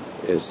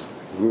is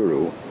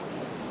guru,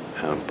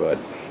 but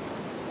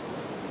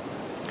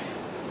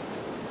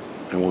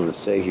I want to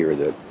say here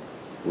that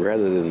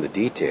rather than the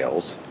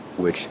details,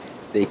 which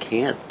they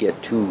can't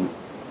get too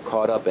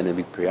caught up in and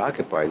be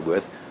preoccupied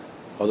with,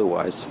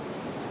 otherwise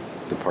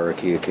the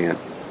Parakiya can't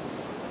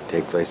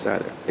take place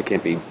either. They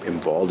can't be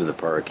involved in the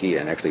Parakiya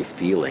and actually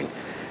feeling,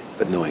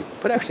 but knowing,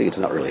 but actually it's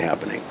not really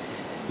happening.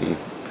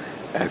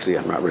 Actually,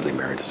 I'm not really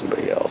married to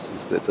somebody else.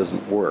 It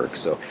doesn't work.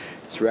 So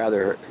it's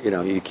rather,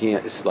 you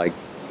can't, it's like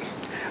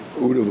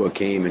Uddhava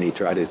came and he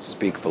tried to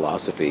speak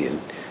philosophy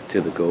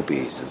to the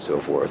gopis and so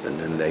forth, and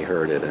then they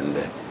heard it, and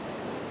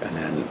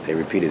then they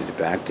repeated it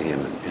back to him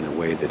in a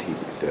way that he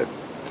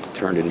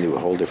turned it into a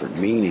whole different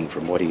meaning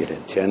from what he had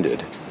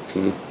intended,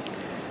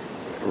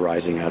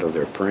 arising out of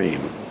their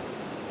prem.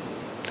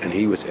 And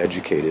he was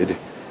educated,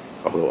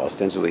 although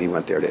ostensibly he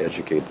went there to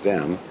educate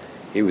them,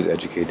 he was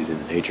educated in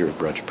the nature of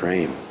Braj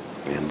Prem.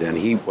 And then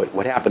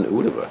what happened to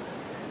Uddhava?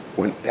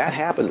 When that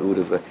happened to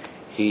Uddhava,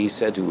 he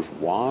said to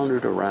have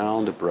wandered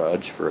around the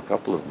Braj for a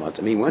couple of months.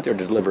 I mean, he went there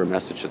to deliver a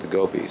message to the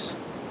gopis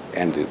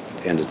and to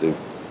the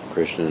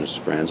Krishna's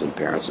friends and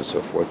parents and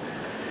so forth.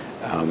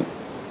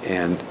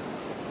 And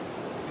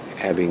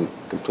having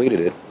completed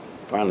it,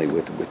 finally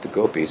with the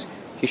gopis,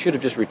 he should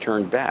have just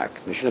returned back.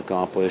 Mission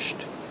accomplished.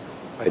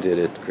 I did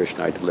it.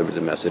 Krishna, I delivered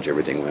the message.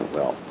 Everything went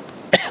well.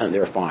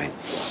 They're fine.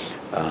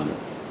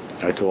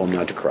 I told him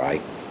not to cry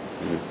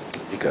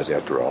because,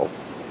 after all,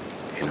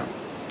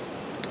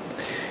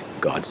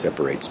 God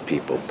separates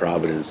people.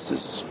 Providence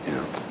is,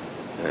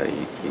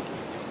 he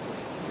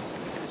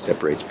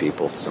separates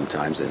people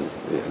sometimes, and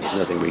there's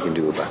nothing we can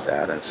do about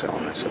that, and so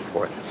on and so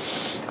forth.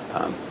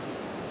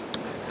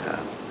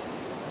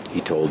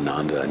 He told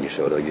Nanda and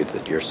Yashoda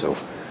that you're so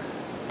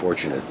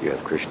fortunate you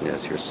have Krishna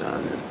as your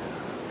son,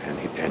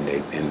 and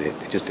they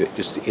just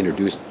to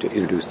introduce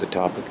the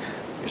topic.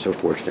 You're so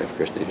fortunate to have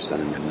Krishna as your son,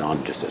 and then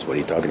Nanda just says, "What are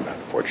you talking about?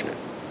 Fortunate?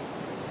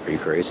 Are you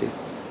crazy?"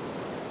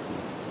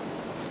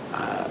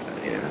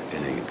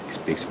 And he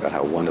speaks about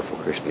how wonderful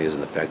Krishna is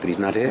and the fact that he's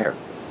not here.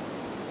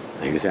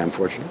 And you can say, "I'm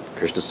fortunate.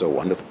 Krishna's so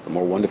wonderful." The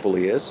more wonderful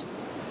he is,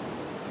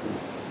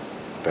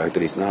 the fact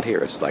that he's not here.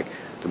 It's like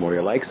the more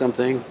you like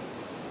something,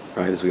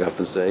 right, as we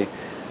often say,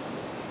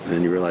 and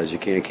then you realize you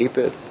can't keep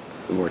it,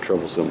 the more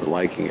troublesome the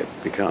liking it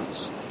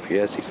becomes.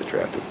 Yes, he's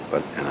attractive,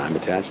 and I'm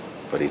attached,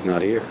 but he's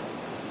not here.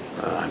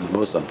 I'm the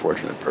most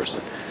unfortunate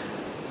person.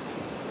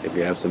 If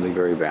you have something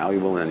very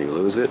valuable and you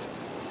lose it,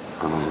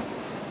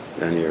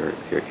 then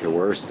you're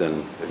worse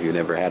than if you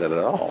never had it at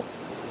all.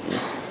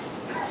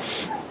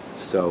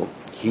 So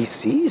he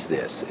sees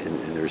this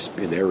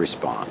in their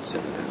response,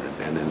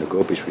 and then the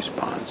gopis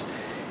response,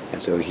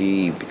 and so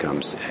he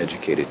becomes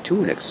educated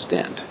to an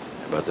extent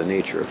about the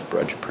nature of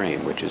Braj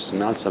Prem, which is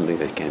not something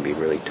that can be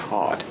really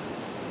taught.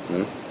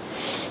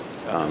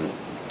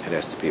 It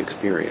has to be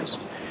experienced.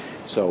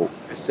 So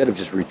instead of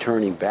just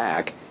returning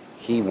back,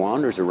 he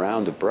wanders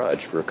around the Braj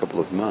for a couple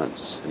of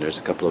months, and there's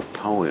a couple of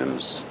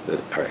poems that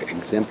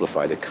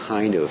exemplify the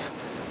kind of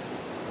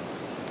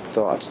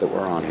thoughts that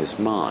were on his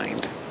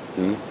mind.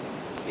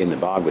 In the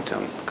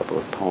Bhagavatam, a couple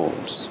of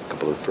poems, a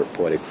couple of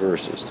poetic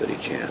verses that he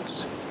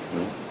chants.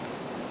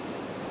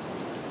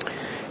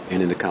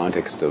 And in the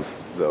context of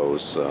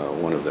those,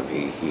 one of them,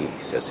 he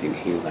says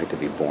he'd like to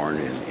be born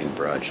in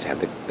Braj, to have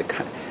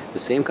the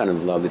same kind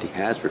of love that he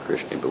has for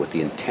Krishna, but with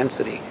the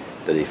intensity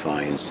that he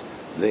finds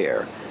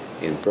there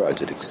in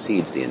Braj. It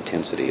exceeds the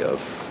intensity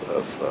of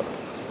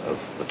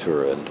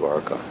Mathura and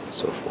Dwarka and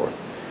so forth.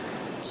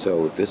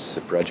 So this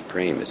Braj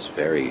Prem is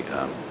very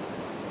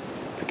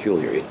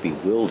peculiar. It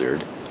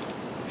bewildered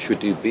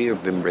Shruti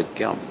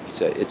Vimrityam.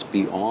 It's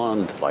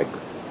beyond like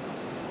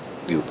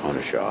the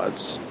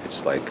Upanishads.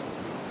 It's like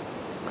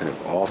kind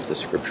of off the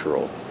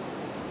scriptural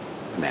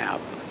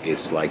map.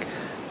 It's like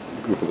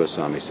Rupa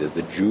Goswami says,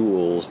 the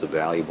jewels, the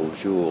valuable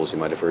jewels. You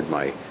might have heard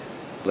my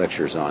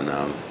lectures on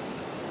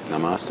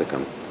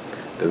Namastakam.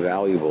 The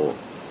valuable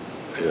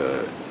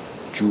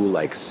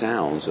jewel-like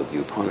sounds of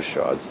the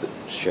Upanishads that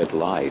shed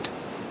light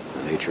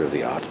on the nature of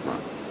the Atma,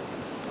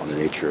 on the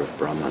nature of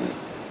Brahman,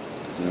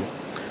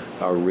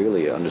 are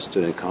really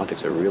understood in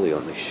context, are really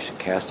only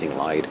casting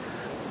light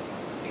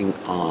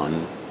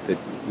on the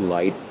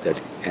light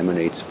that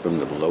emanates from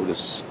the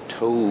lotus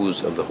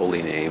toes of the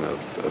holy name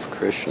of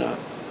Krishna.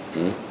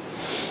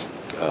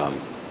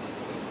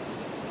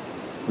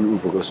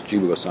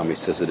 Jiva Goswami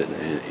says it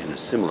in a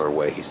similar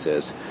way. He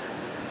says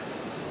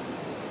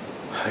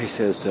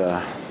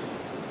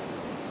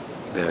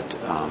that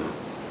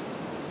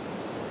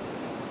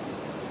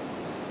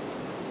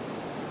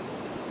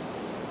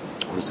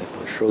what is it?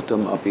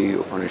 Shrotam api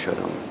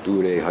Upanishadam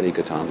dure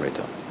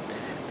harikatamritam.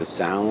 The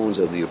sounds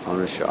of the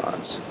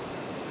Upanishads,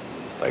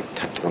 like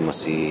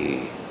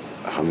Tattvamasi,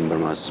 Aham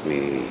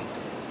Brahmasmi,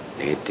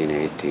 Neti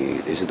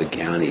Neti. These are the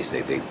Gyanis.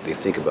 They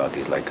think about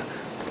these like,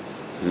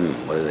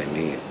 what do they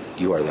mean?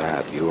 You are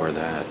that, you are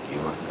that, you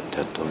are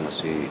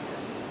Tattvamasi.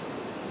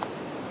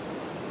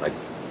 Like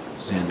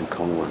Zen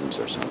koans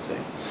or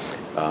something.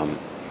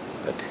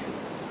 That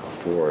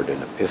afford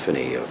an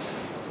epiphany of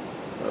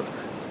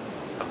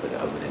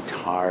an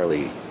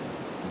entirely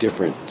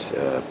different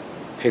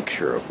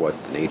picture of what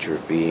the nature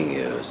of being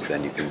is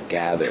than you can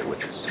gather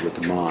with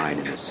the mind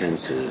and the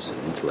senses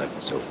and intellect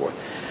and so forth.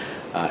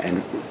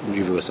 And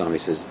Jiva Goswami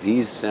says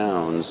these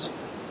sounds,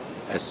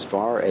 as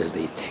far as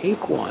they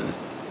take one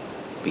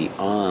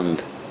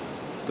beyond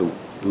the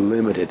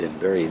limited and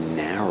very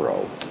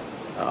narrow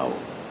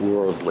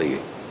worldly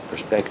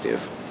perspective,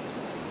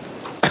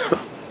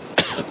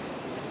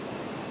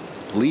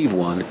 leave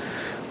one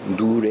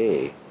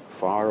dure,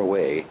 far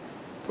away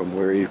from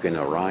where you can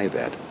arrive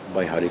at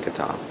by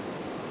Harikatam.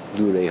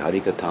 Dure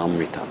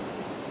Harikatamritam.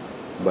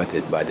 By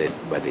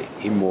the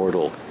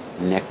immortal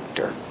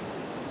nectar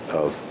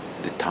of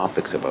the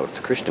topics about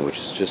Krishna, which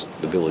is just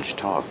the village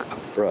talk of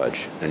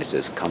Braj. And he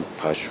says,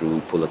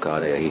 Kampashru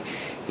Pulakadaya.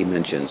 He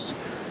mentions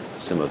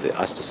some of the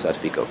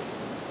Astasatvika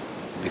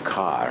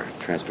vikar,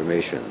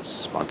 transformations,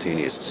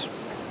 spontaneous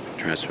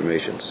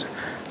transformations,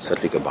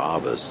 sattvika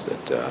bhavas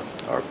that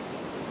are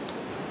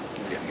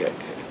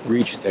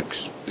reach the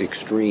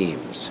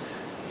extremes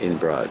in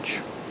Braj.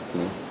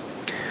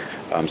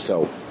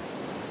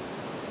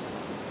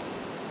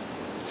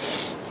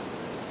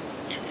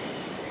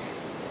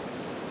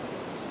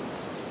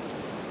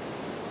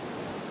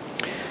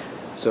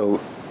 So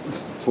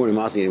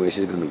Purnamasi, anyway,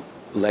 she's going to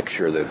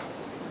lecture the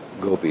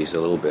gopis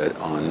a little bit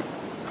on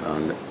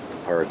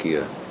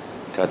Parakya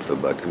Tattva,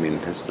 but I mean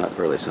that's not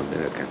really something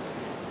that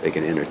they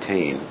can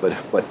entertain. But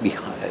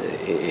behind,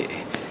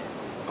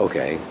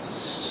 okay,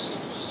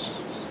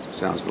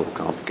 sounds a little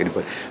complicated,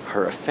 but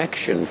her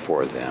affection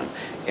for them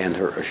and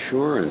her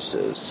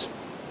assurances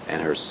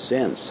and her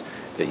sense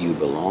that you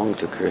belong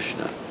to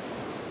Krishna.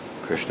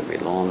 Krishna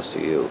belongs to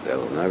you. That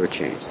will never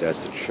change.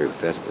 That's the truth.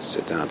 That's the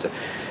Siddhanta.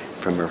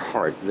 From her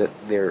heart, that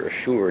they're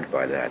assured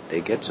by that.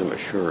 They get some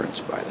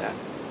assurance by that.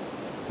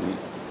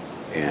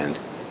 And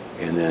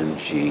then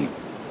she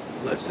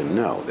lets them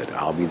know that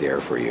I'll be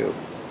there for you,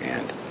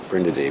 and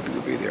Brinda Devi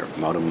will be there.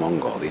 Madam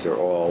Mongol. These are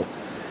all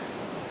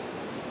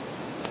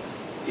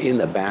in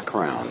the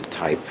background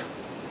type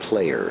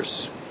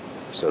players,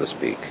 so to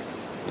speak.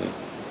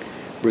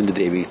 Brinda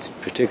Devi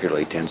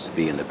particularly tends to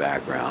be in the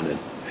background,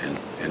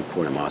 and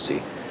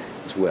Purnamasi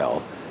as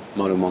well.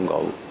 Madhu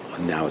Mongol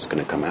now is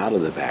going to come out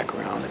of the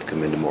background and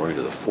come more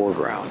into the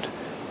foreground,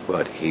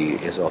 but he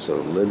is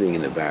also living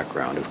in the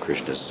background of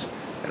Krishna's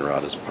and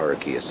Radha's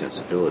Parakya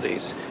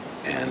sensibilities,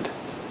 and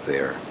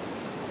they're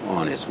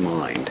on his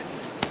mind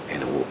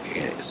in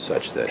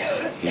such that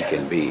he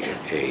can be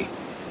a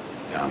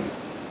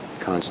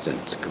constant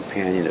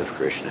companion of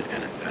Krishna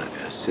and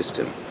assist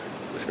him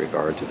with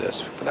regard to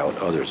this without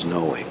others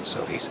knowing.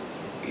 So he's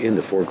in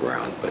the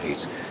foreground, but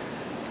he's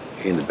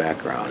in the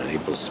background and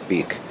able to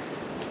speak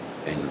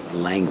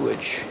in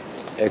language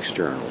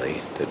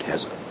externally that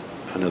has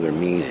another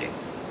meaning.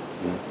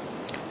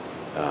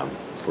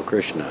 for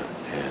Krishna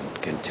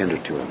and can tender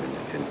to him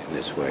in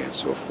this way and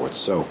so forth.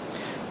 So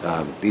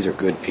these are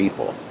good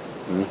people.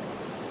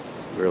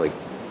 Really,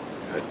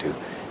 to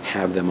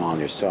have them on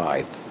your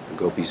side. The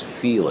gopis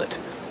feel it.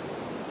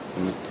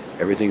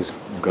 Everything's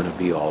going to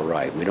be all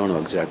right. We don't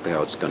know exactly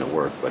how it's going to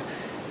work, but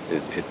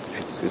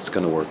it's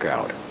going to work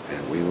out,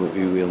 and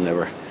we'll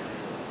never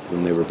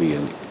be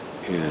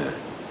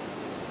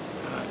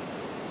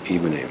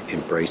even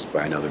embraced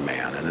by another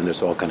man. And then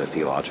there's all kind of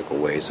theological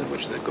ways in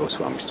which the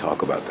Goswamis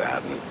talk about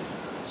that, and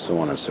so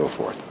on and so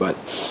forth. But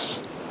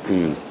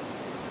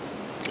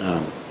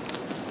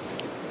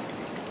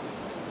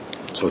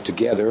so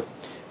together,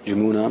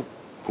 Jamuna,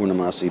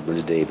 Purnamasi,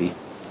 Brindadevi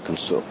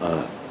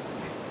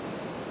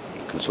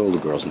consoled the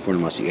girls, and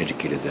Purnamasi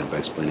educated them by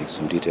explaining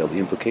some detail the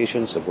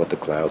implications of what the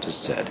clouds had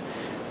said.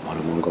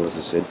 Madhu Mangal, as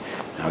I said,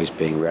 now he's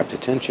paying rapt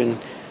attention,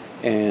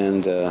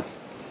 and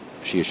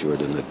she assured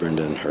them that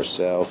Brinda and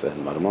herself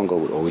and Madhu Mangal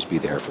would always be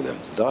there for them.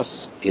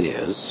 Thus it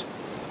is,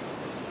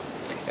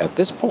 at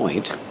this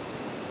point,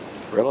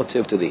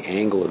 relative to the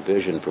angle of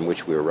vision from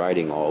which we're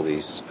writing all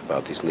these,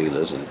 about these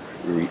Leelas and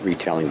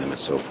retelling them and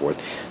so forth,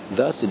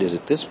 thus it is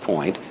at this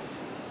point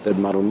that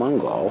Madhu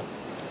Mangal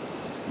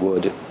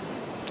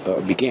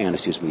began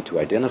to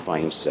identify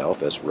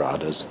himself as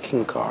Radha's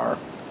Kinkar,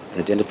 an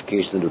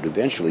identification that would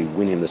eventually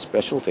win him the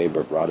special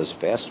favor of Radha's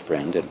fast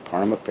friend and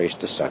Parama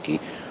Preshta Saki,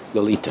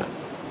 Lalita.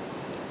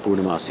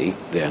 Purnamasi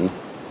then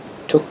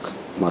took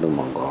Madhu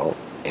Mangal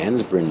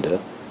and Brinda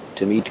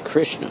to meet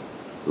Krishna,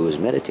 who was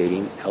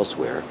meditating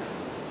elsewhere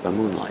by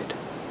moonlight.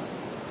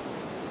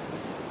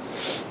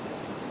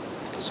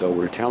 So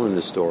we're telling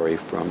the story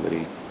from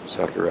the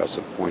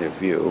Sakirasa point of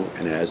view,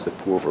 and as the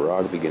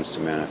Purvarag begins to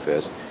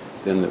manifest,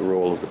 then the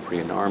role of the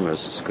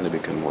Priyanarmas is going to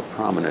become more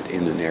prominent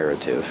in the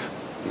narrative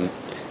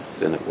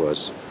than it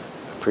was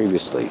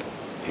previously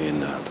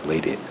in the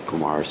late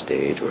Kumar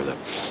stage or the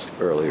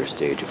earlier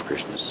stage of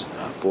Krishna's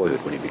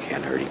boyhood, when he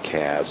began herding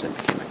calves and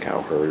became a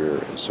cow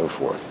herder and so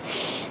forth.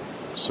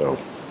 So,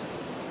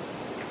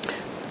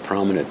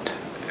 prominent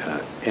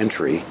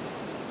entry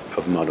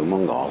of Madhu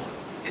Mangal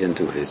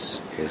into his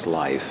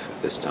life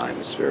this time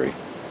is very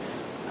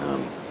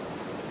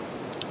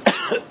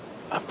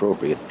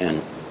appropriate and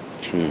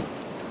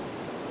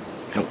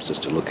helps us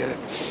to look at it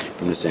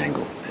from this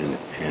angle,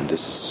 and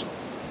this is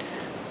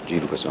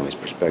Jiva Goswami's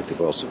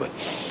perspective also. But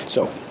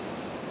so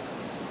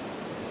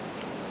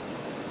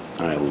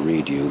I will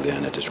read you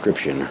then a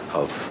description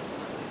of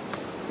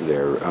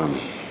their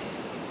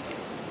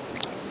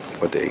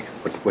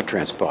what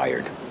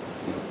transpired.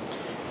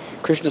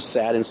 Krishna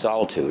sat in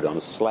solitude on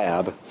a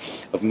slab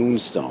of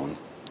moonstone,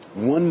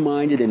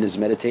 one-minded in his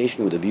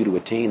meditation with a view to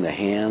attain the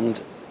hand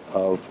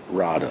of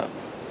Radha.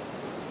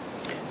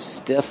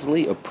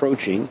 Stealthily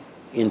approaching,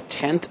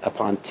 intent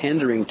upon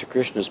tendering to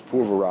Krishna's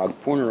Purvarag,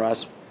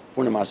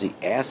 Purnamasi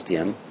asked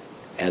him,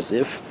 as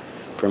if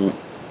from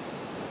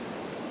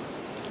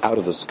out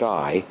of the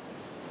sky,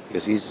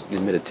 because he's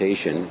in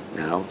meditation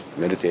now,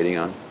 meditating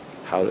on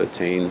how to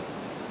attain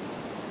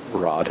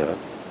Radha,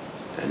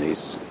 and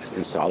he's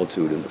in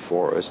solitude in the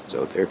forest,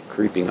 so they're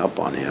creeping up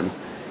on him,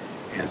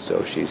 and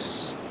so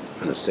she's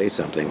going to say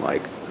something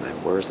like,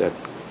 where's that?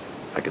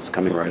 Like it's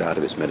coming right out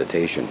of his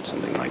meditation,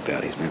 something like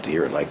that. He's meant to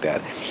hear it like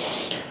that.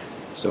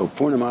 So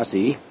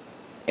Purnamasi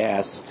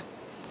asked,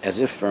 as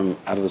if from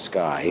out of the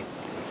sky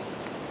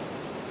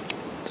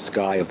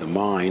of the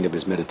mind of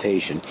his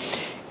meditation,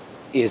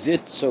 is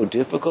it so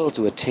difficult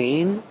to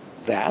attain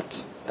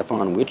that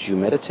upon which you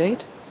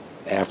meditate?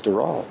 After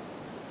all,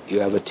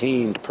 you have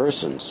attained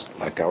persons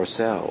like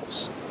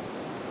ourselves.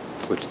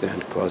 Which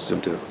then caused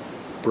him to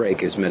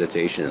break his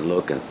meditation and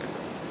look at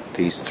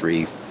these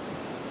three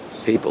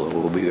people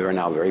who are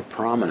now very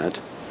prominent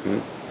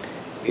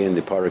in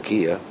the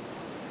Parakiya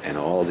and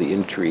all the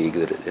intrigue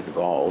that it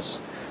involves.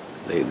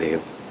 They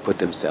have put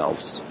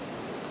themselves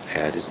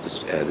at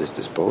his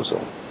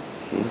disposal.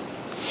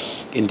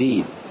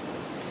 Indeed,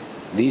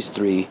 these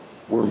three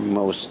were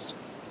most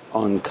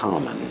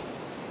uncommon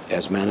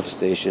as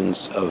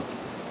manifestations of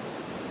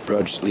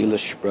Braja's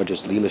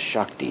Leela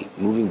Shakti,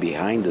 moving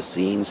behind the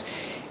scenes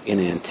in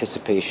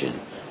anticipation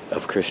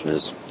of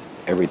Krishna's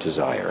every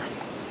desire.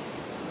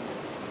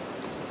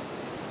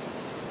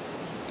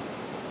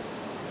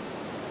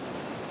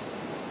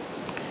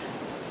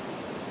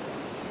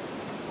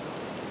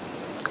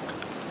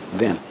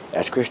 Then,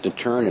 as Krishna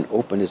turned and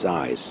opened his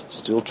eyes,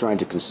 still trying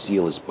to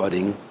conceal his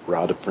budding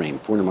Radha Prem,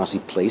 Purnamasi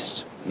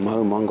placed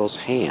Madhu Mangal's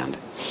hand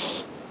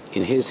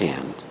in his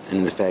hand, and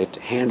in fact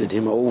handed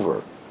him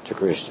over to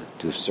Krishna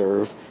to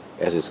serve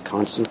as his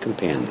constant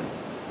companion.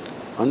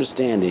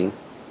 Understanding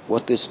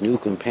what this new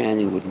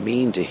companion would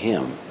mean to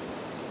him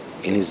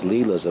in his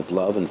leelas of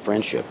love and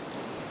friendship,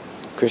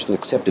 Krishna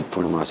accepted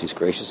Purnamasi's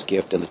gracious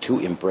gift, and the two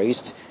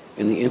embraced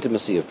in the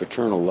intimacy of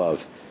fraternal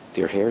love,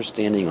 their hair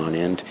standing on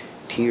end,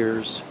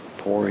 tears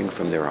pouring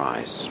from their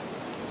eyes.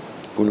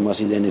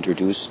 Purnamasi then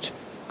introduced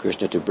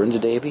Krishna to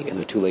Brindadevi, and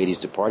the two ladies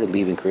departed,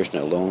 leaving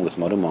Krishna alone with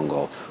Madhu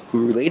Mangal,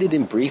 who related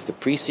in brief the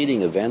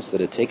preceding events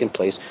that had taken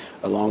place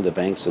along the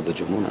banks of the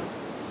Jamuna.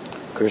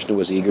 Krishna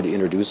was eager to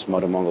introduce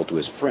Madhu Mangal to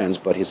his friends,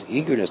 but his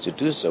eagerness to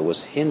do so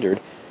was hindered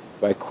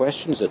by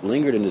questions that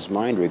lingered in his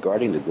mind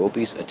regarding the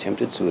gopis'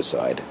 attempted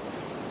suicide.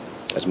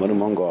 As Madhu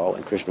Mangal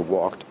and Krishna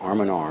walked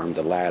arm in arm,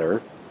 the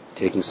latter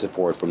taking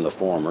support from the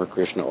former,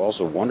 Krishna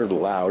also wondered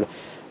aloud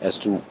as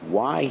to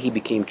why he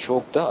became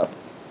choked up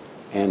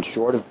and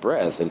short of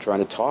breath and trying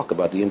to talk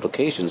about the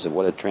implications of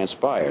what had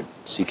transpired,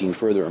 seeking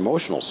further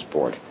emotional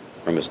support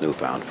from his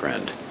newfound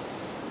friend.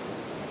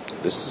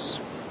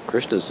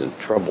 Krishna's in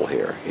trouble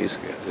here.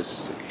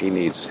 He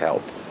needs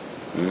help.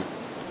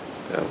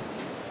 So,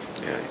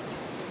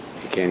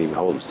 he can't even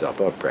hold himself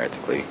up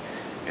practically,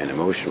 and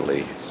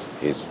emotionally,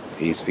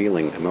 he's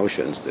feeling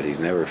emotions that he's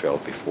never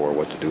felt before.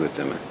 What to do with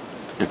them,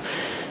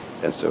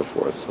 and so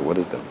forth. So, what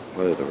is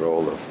the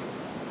role of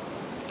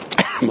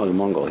Madhu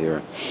Mangal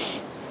here?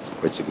 It's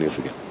quite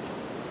significant.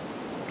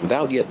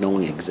 Without yet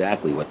knowing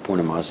exactly what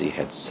Purnamasi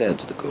had said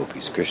to the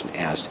gopis, Krishna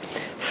asked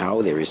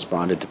how they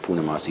responded to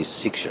Purnamasi's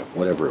siksha,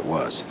 whatever it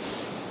was.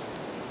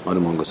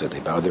 Madhu Mangal said they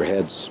bowed their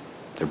heads.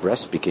 Their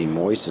breasts became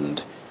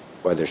moistened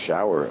by the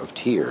shower of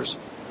tears,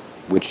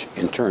 which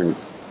in turn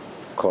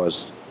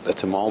caused the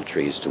tamal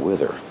trees to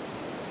wither.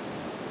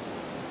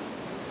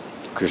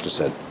 Krishna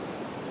said,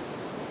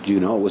 "Do you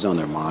know what was on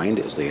their mind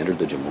as they entered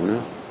the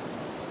Jamuna?"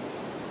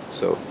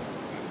 So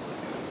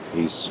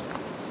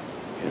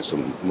so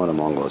Madhu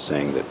Mangal is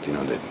saying that,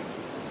 that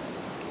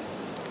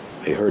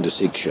they heard the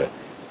siksha,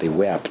 they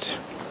wept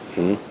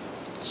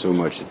so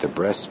much that their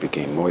breasts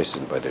became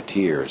moistened by their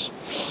tears.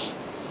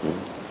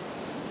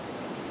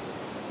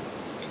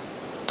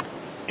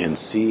 And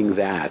seeing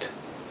that,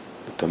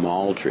 the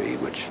tamal tree,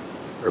 which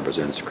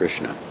represents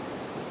Krishna,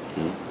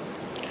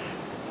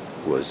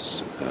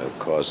 was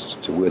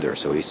caused to wither.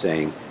 So he's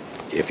saying,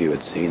 if you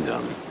had seen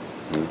them,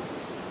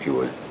 he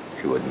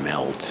would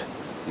melt.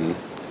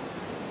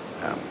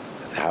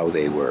 How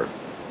they were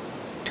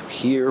to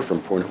hear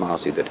from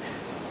Purnamasi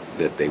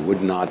that they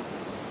would not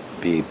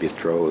be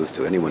betrothed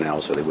to anyone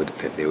else, or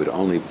they would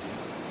only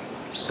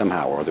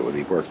somehow or other would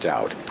be worked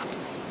out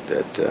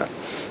that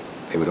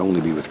they would only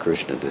be with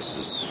Krishna.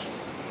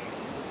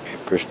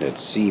 If Krishna had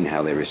seen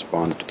how they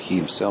responded, he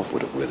himself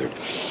would have withered.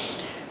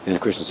 And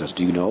Krishna says,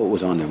 "Do you know what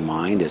was on their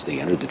mind as they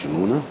entered the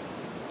Jamuna?"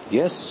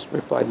 "Yes,"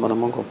 replied Madhu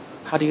Mangal.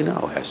 "How do you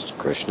know?" asked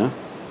Krishna.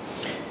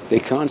 "They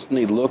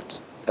constantly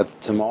looked at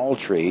the tamal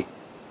tree,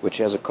 which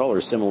has a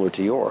color similar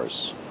to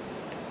yours."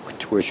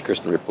 To which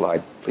Krishna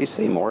replied, "Please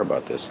say more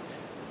about this."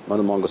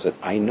 Madhu Mangal said,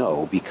 "I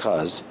know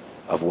because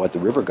of what the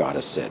river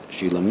goddess said.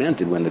 She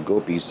lamented when the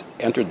gopis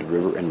entered the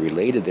river and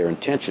related their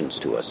intentions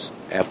to us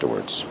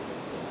afterwards.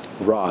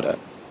 Radha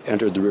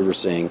entered the river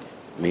saying,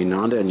 'May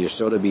Nanda and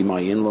Yasoda be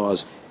my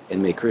in-laws,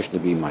 and may Krishna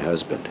be my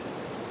husband.'"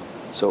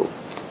 So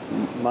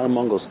Madhu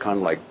Mangal's kind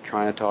of like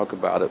trying to talk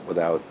about it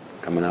without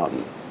coming out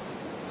and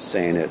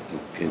saying it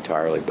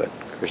entirely, but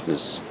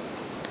Krishna's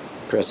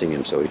pressing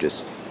him, so he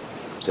just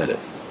said it.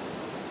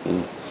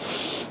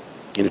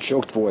 In a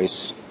choked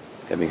voice,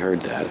 having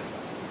heard that,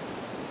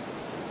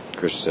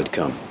 Krishna said,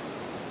 "Come,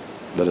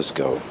 let us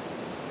go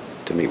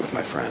to meet with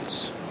my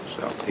friends."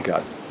 So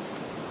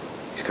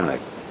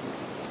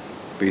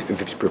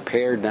he's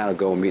prepared now to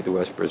go and meet the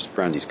rest of his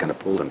friends. He's kind of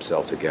pulled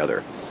himself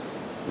together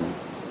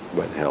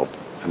with help,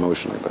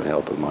 emotionally, with the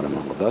help of Madhu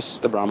Mangal. Thus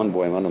the Brahman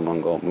boy Madhu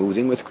Mangal moved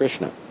in with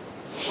Krishna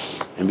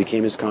and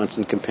became his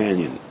constant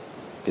companion.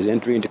 His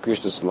entry into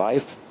Krishna's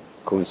life,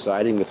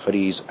 coinciding with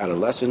Hari's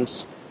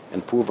adolescence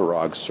and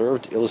Purvarag,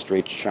 served to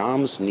illustrate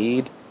Shyam's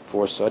need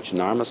for such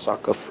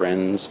Narmasaka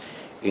friends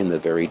from the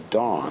very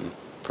dawn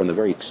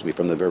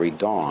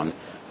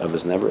of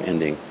his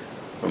never-ending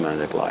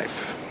romantic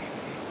life.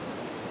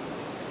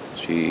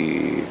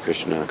 Shri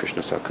Krishna,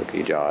 Krishna Saka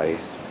ki jai,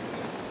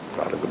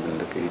 Radha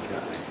Govinda ki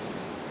jai.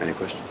 Any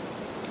questions?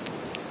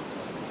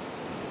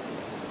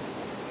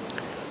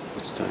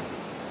 What's the time?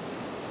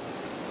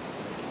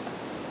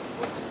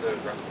 What's the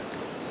reference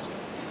of the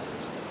street to tears?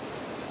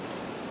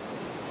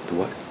 The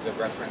what? The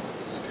reference of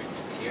the street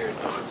to tears.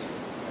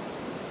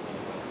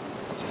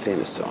 It's a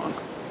famous song.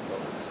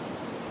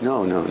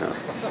 No.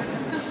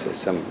 It's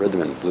some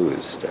rhythm and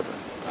blues type of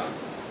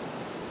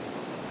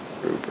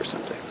group or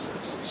something. So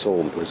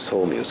it's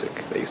soul music,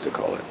 they used to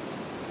call it.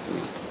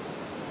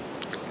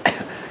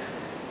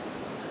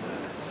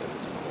 So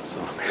it's an old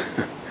song.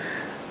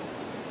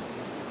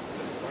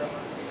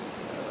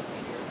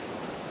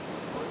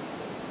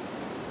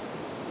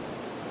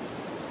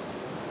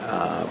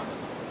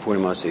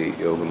 Purnamasi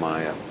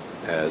Yogamaya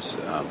as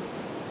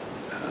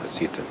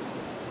Sita,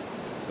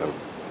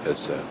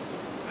 as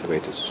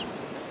Advaita's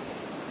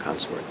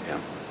consort,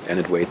 and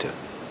Advaita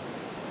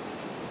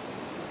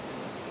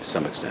to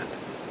some extent.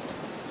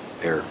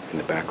 They're in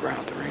the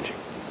background arranging.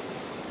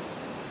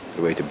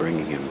 Advaita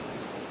bringing him,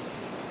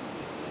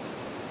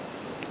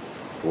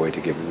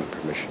 Advaita giving him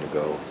permission to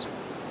go.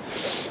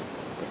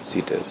 But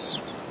Sita is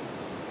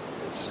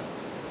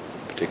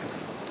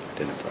particularly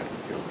identified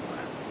with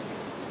Yogamaya.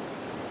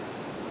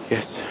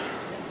 Yes.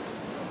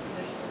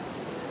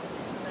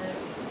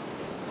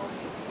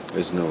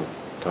 There's no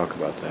talk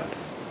about that.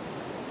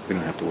 We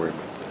don't have to worry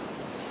about that.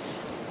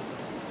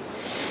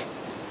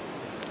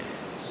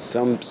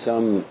 some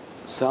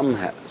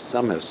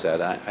have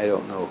said, I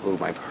don't know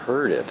whom, I've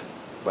heard it,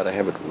 but I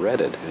haven't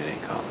read it in any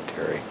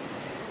commentary,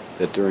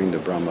 that during the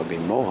Brahma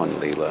Vimohan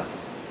Leela,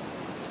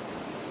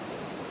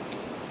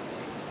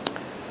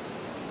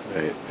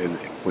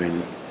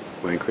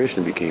 when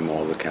Krishna became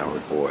all the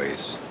cowherd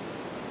boys,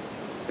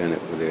 then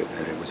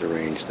it was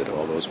arranged that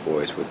all those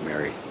boys would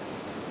marry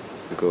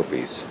the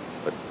gopis.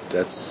 But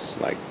that's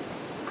like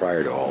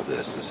prior to all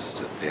this.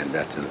 That's end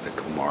of the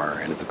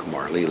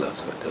Kumar Leela,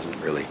 so it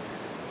doesn't really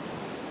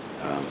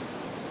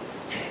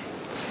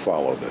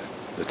follow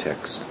the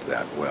text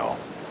that well.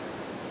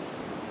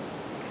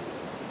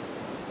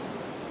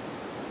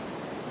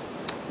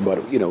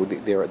 But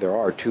there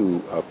are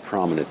two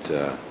prominent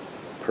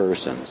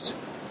persons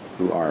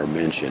who are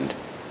mentioned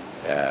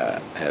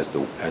as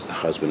the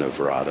husband of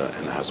Radha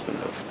and the husband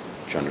of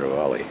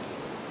Chandravali.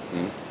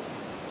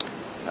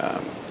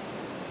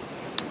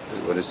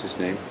 What is his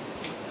name?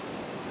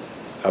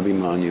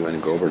 Abhimanyu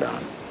and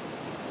Govardhan.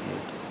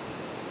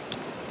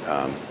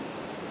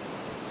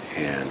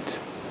 And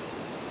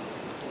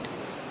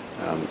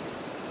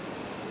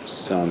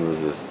some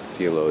of the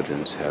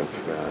theologians have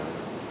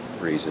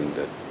reasoned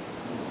that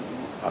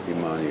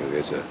Abhimanyu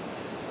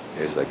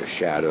is like a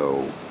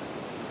shadow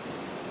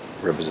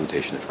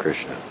representation of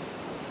Krishna,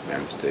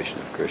 manifestation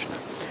of Krishna.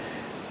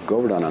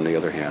 Govardhan, on the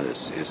other hand,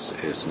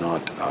 is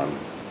not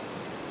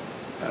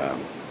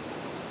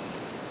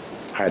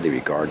highly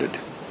regarded.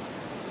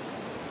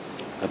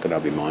 Not that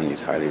Abhimanyu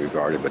is highly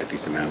regarded, but if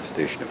he's a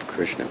manifestation of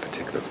Krishna in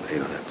particular,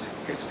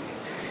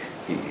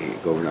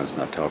 Govardhan's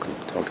not talked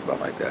about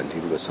like that. And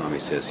Jiva Goswami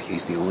says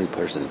he's the only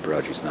person in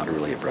Braj who's not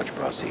really a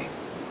Brajbasi.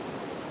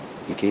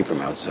 He came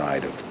from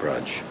outside of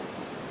Braj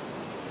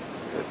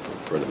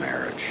for the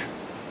marriage.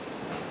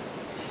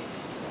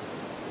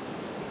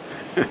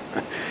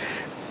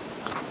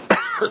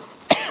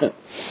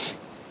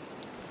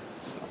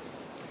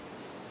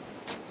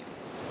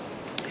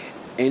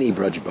 Any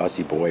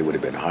Brajbasi boy would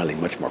have been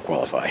much more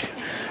qualified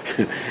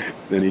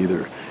than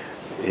either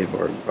him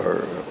or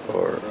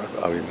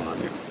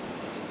Abhimanyu.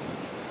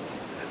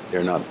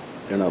 They're not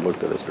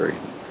looked at as very,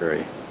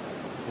 very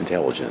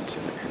intelligent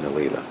in the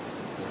Leela.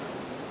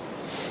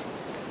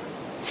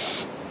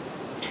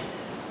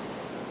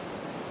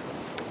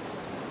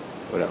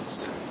 What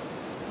else?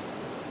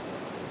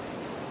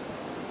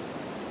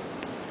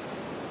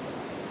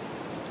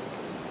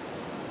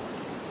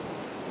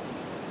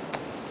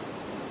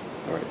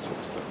 Alright, so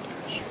stop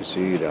there.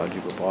 Shri Raji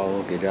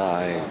Gopal ki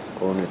jai,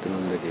 Gaur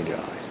Nityananda ki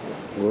jai,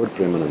 Gaur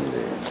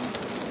Premanande.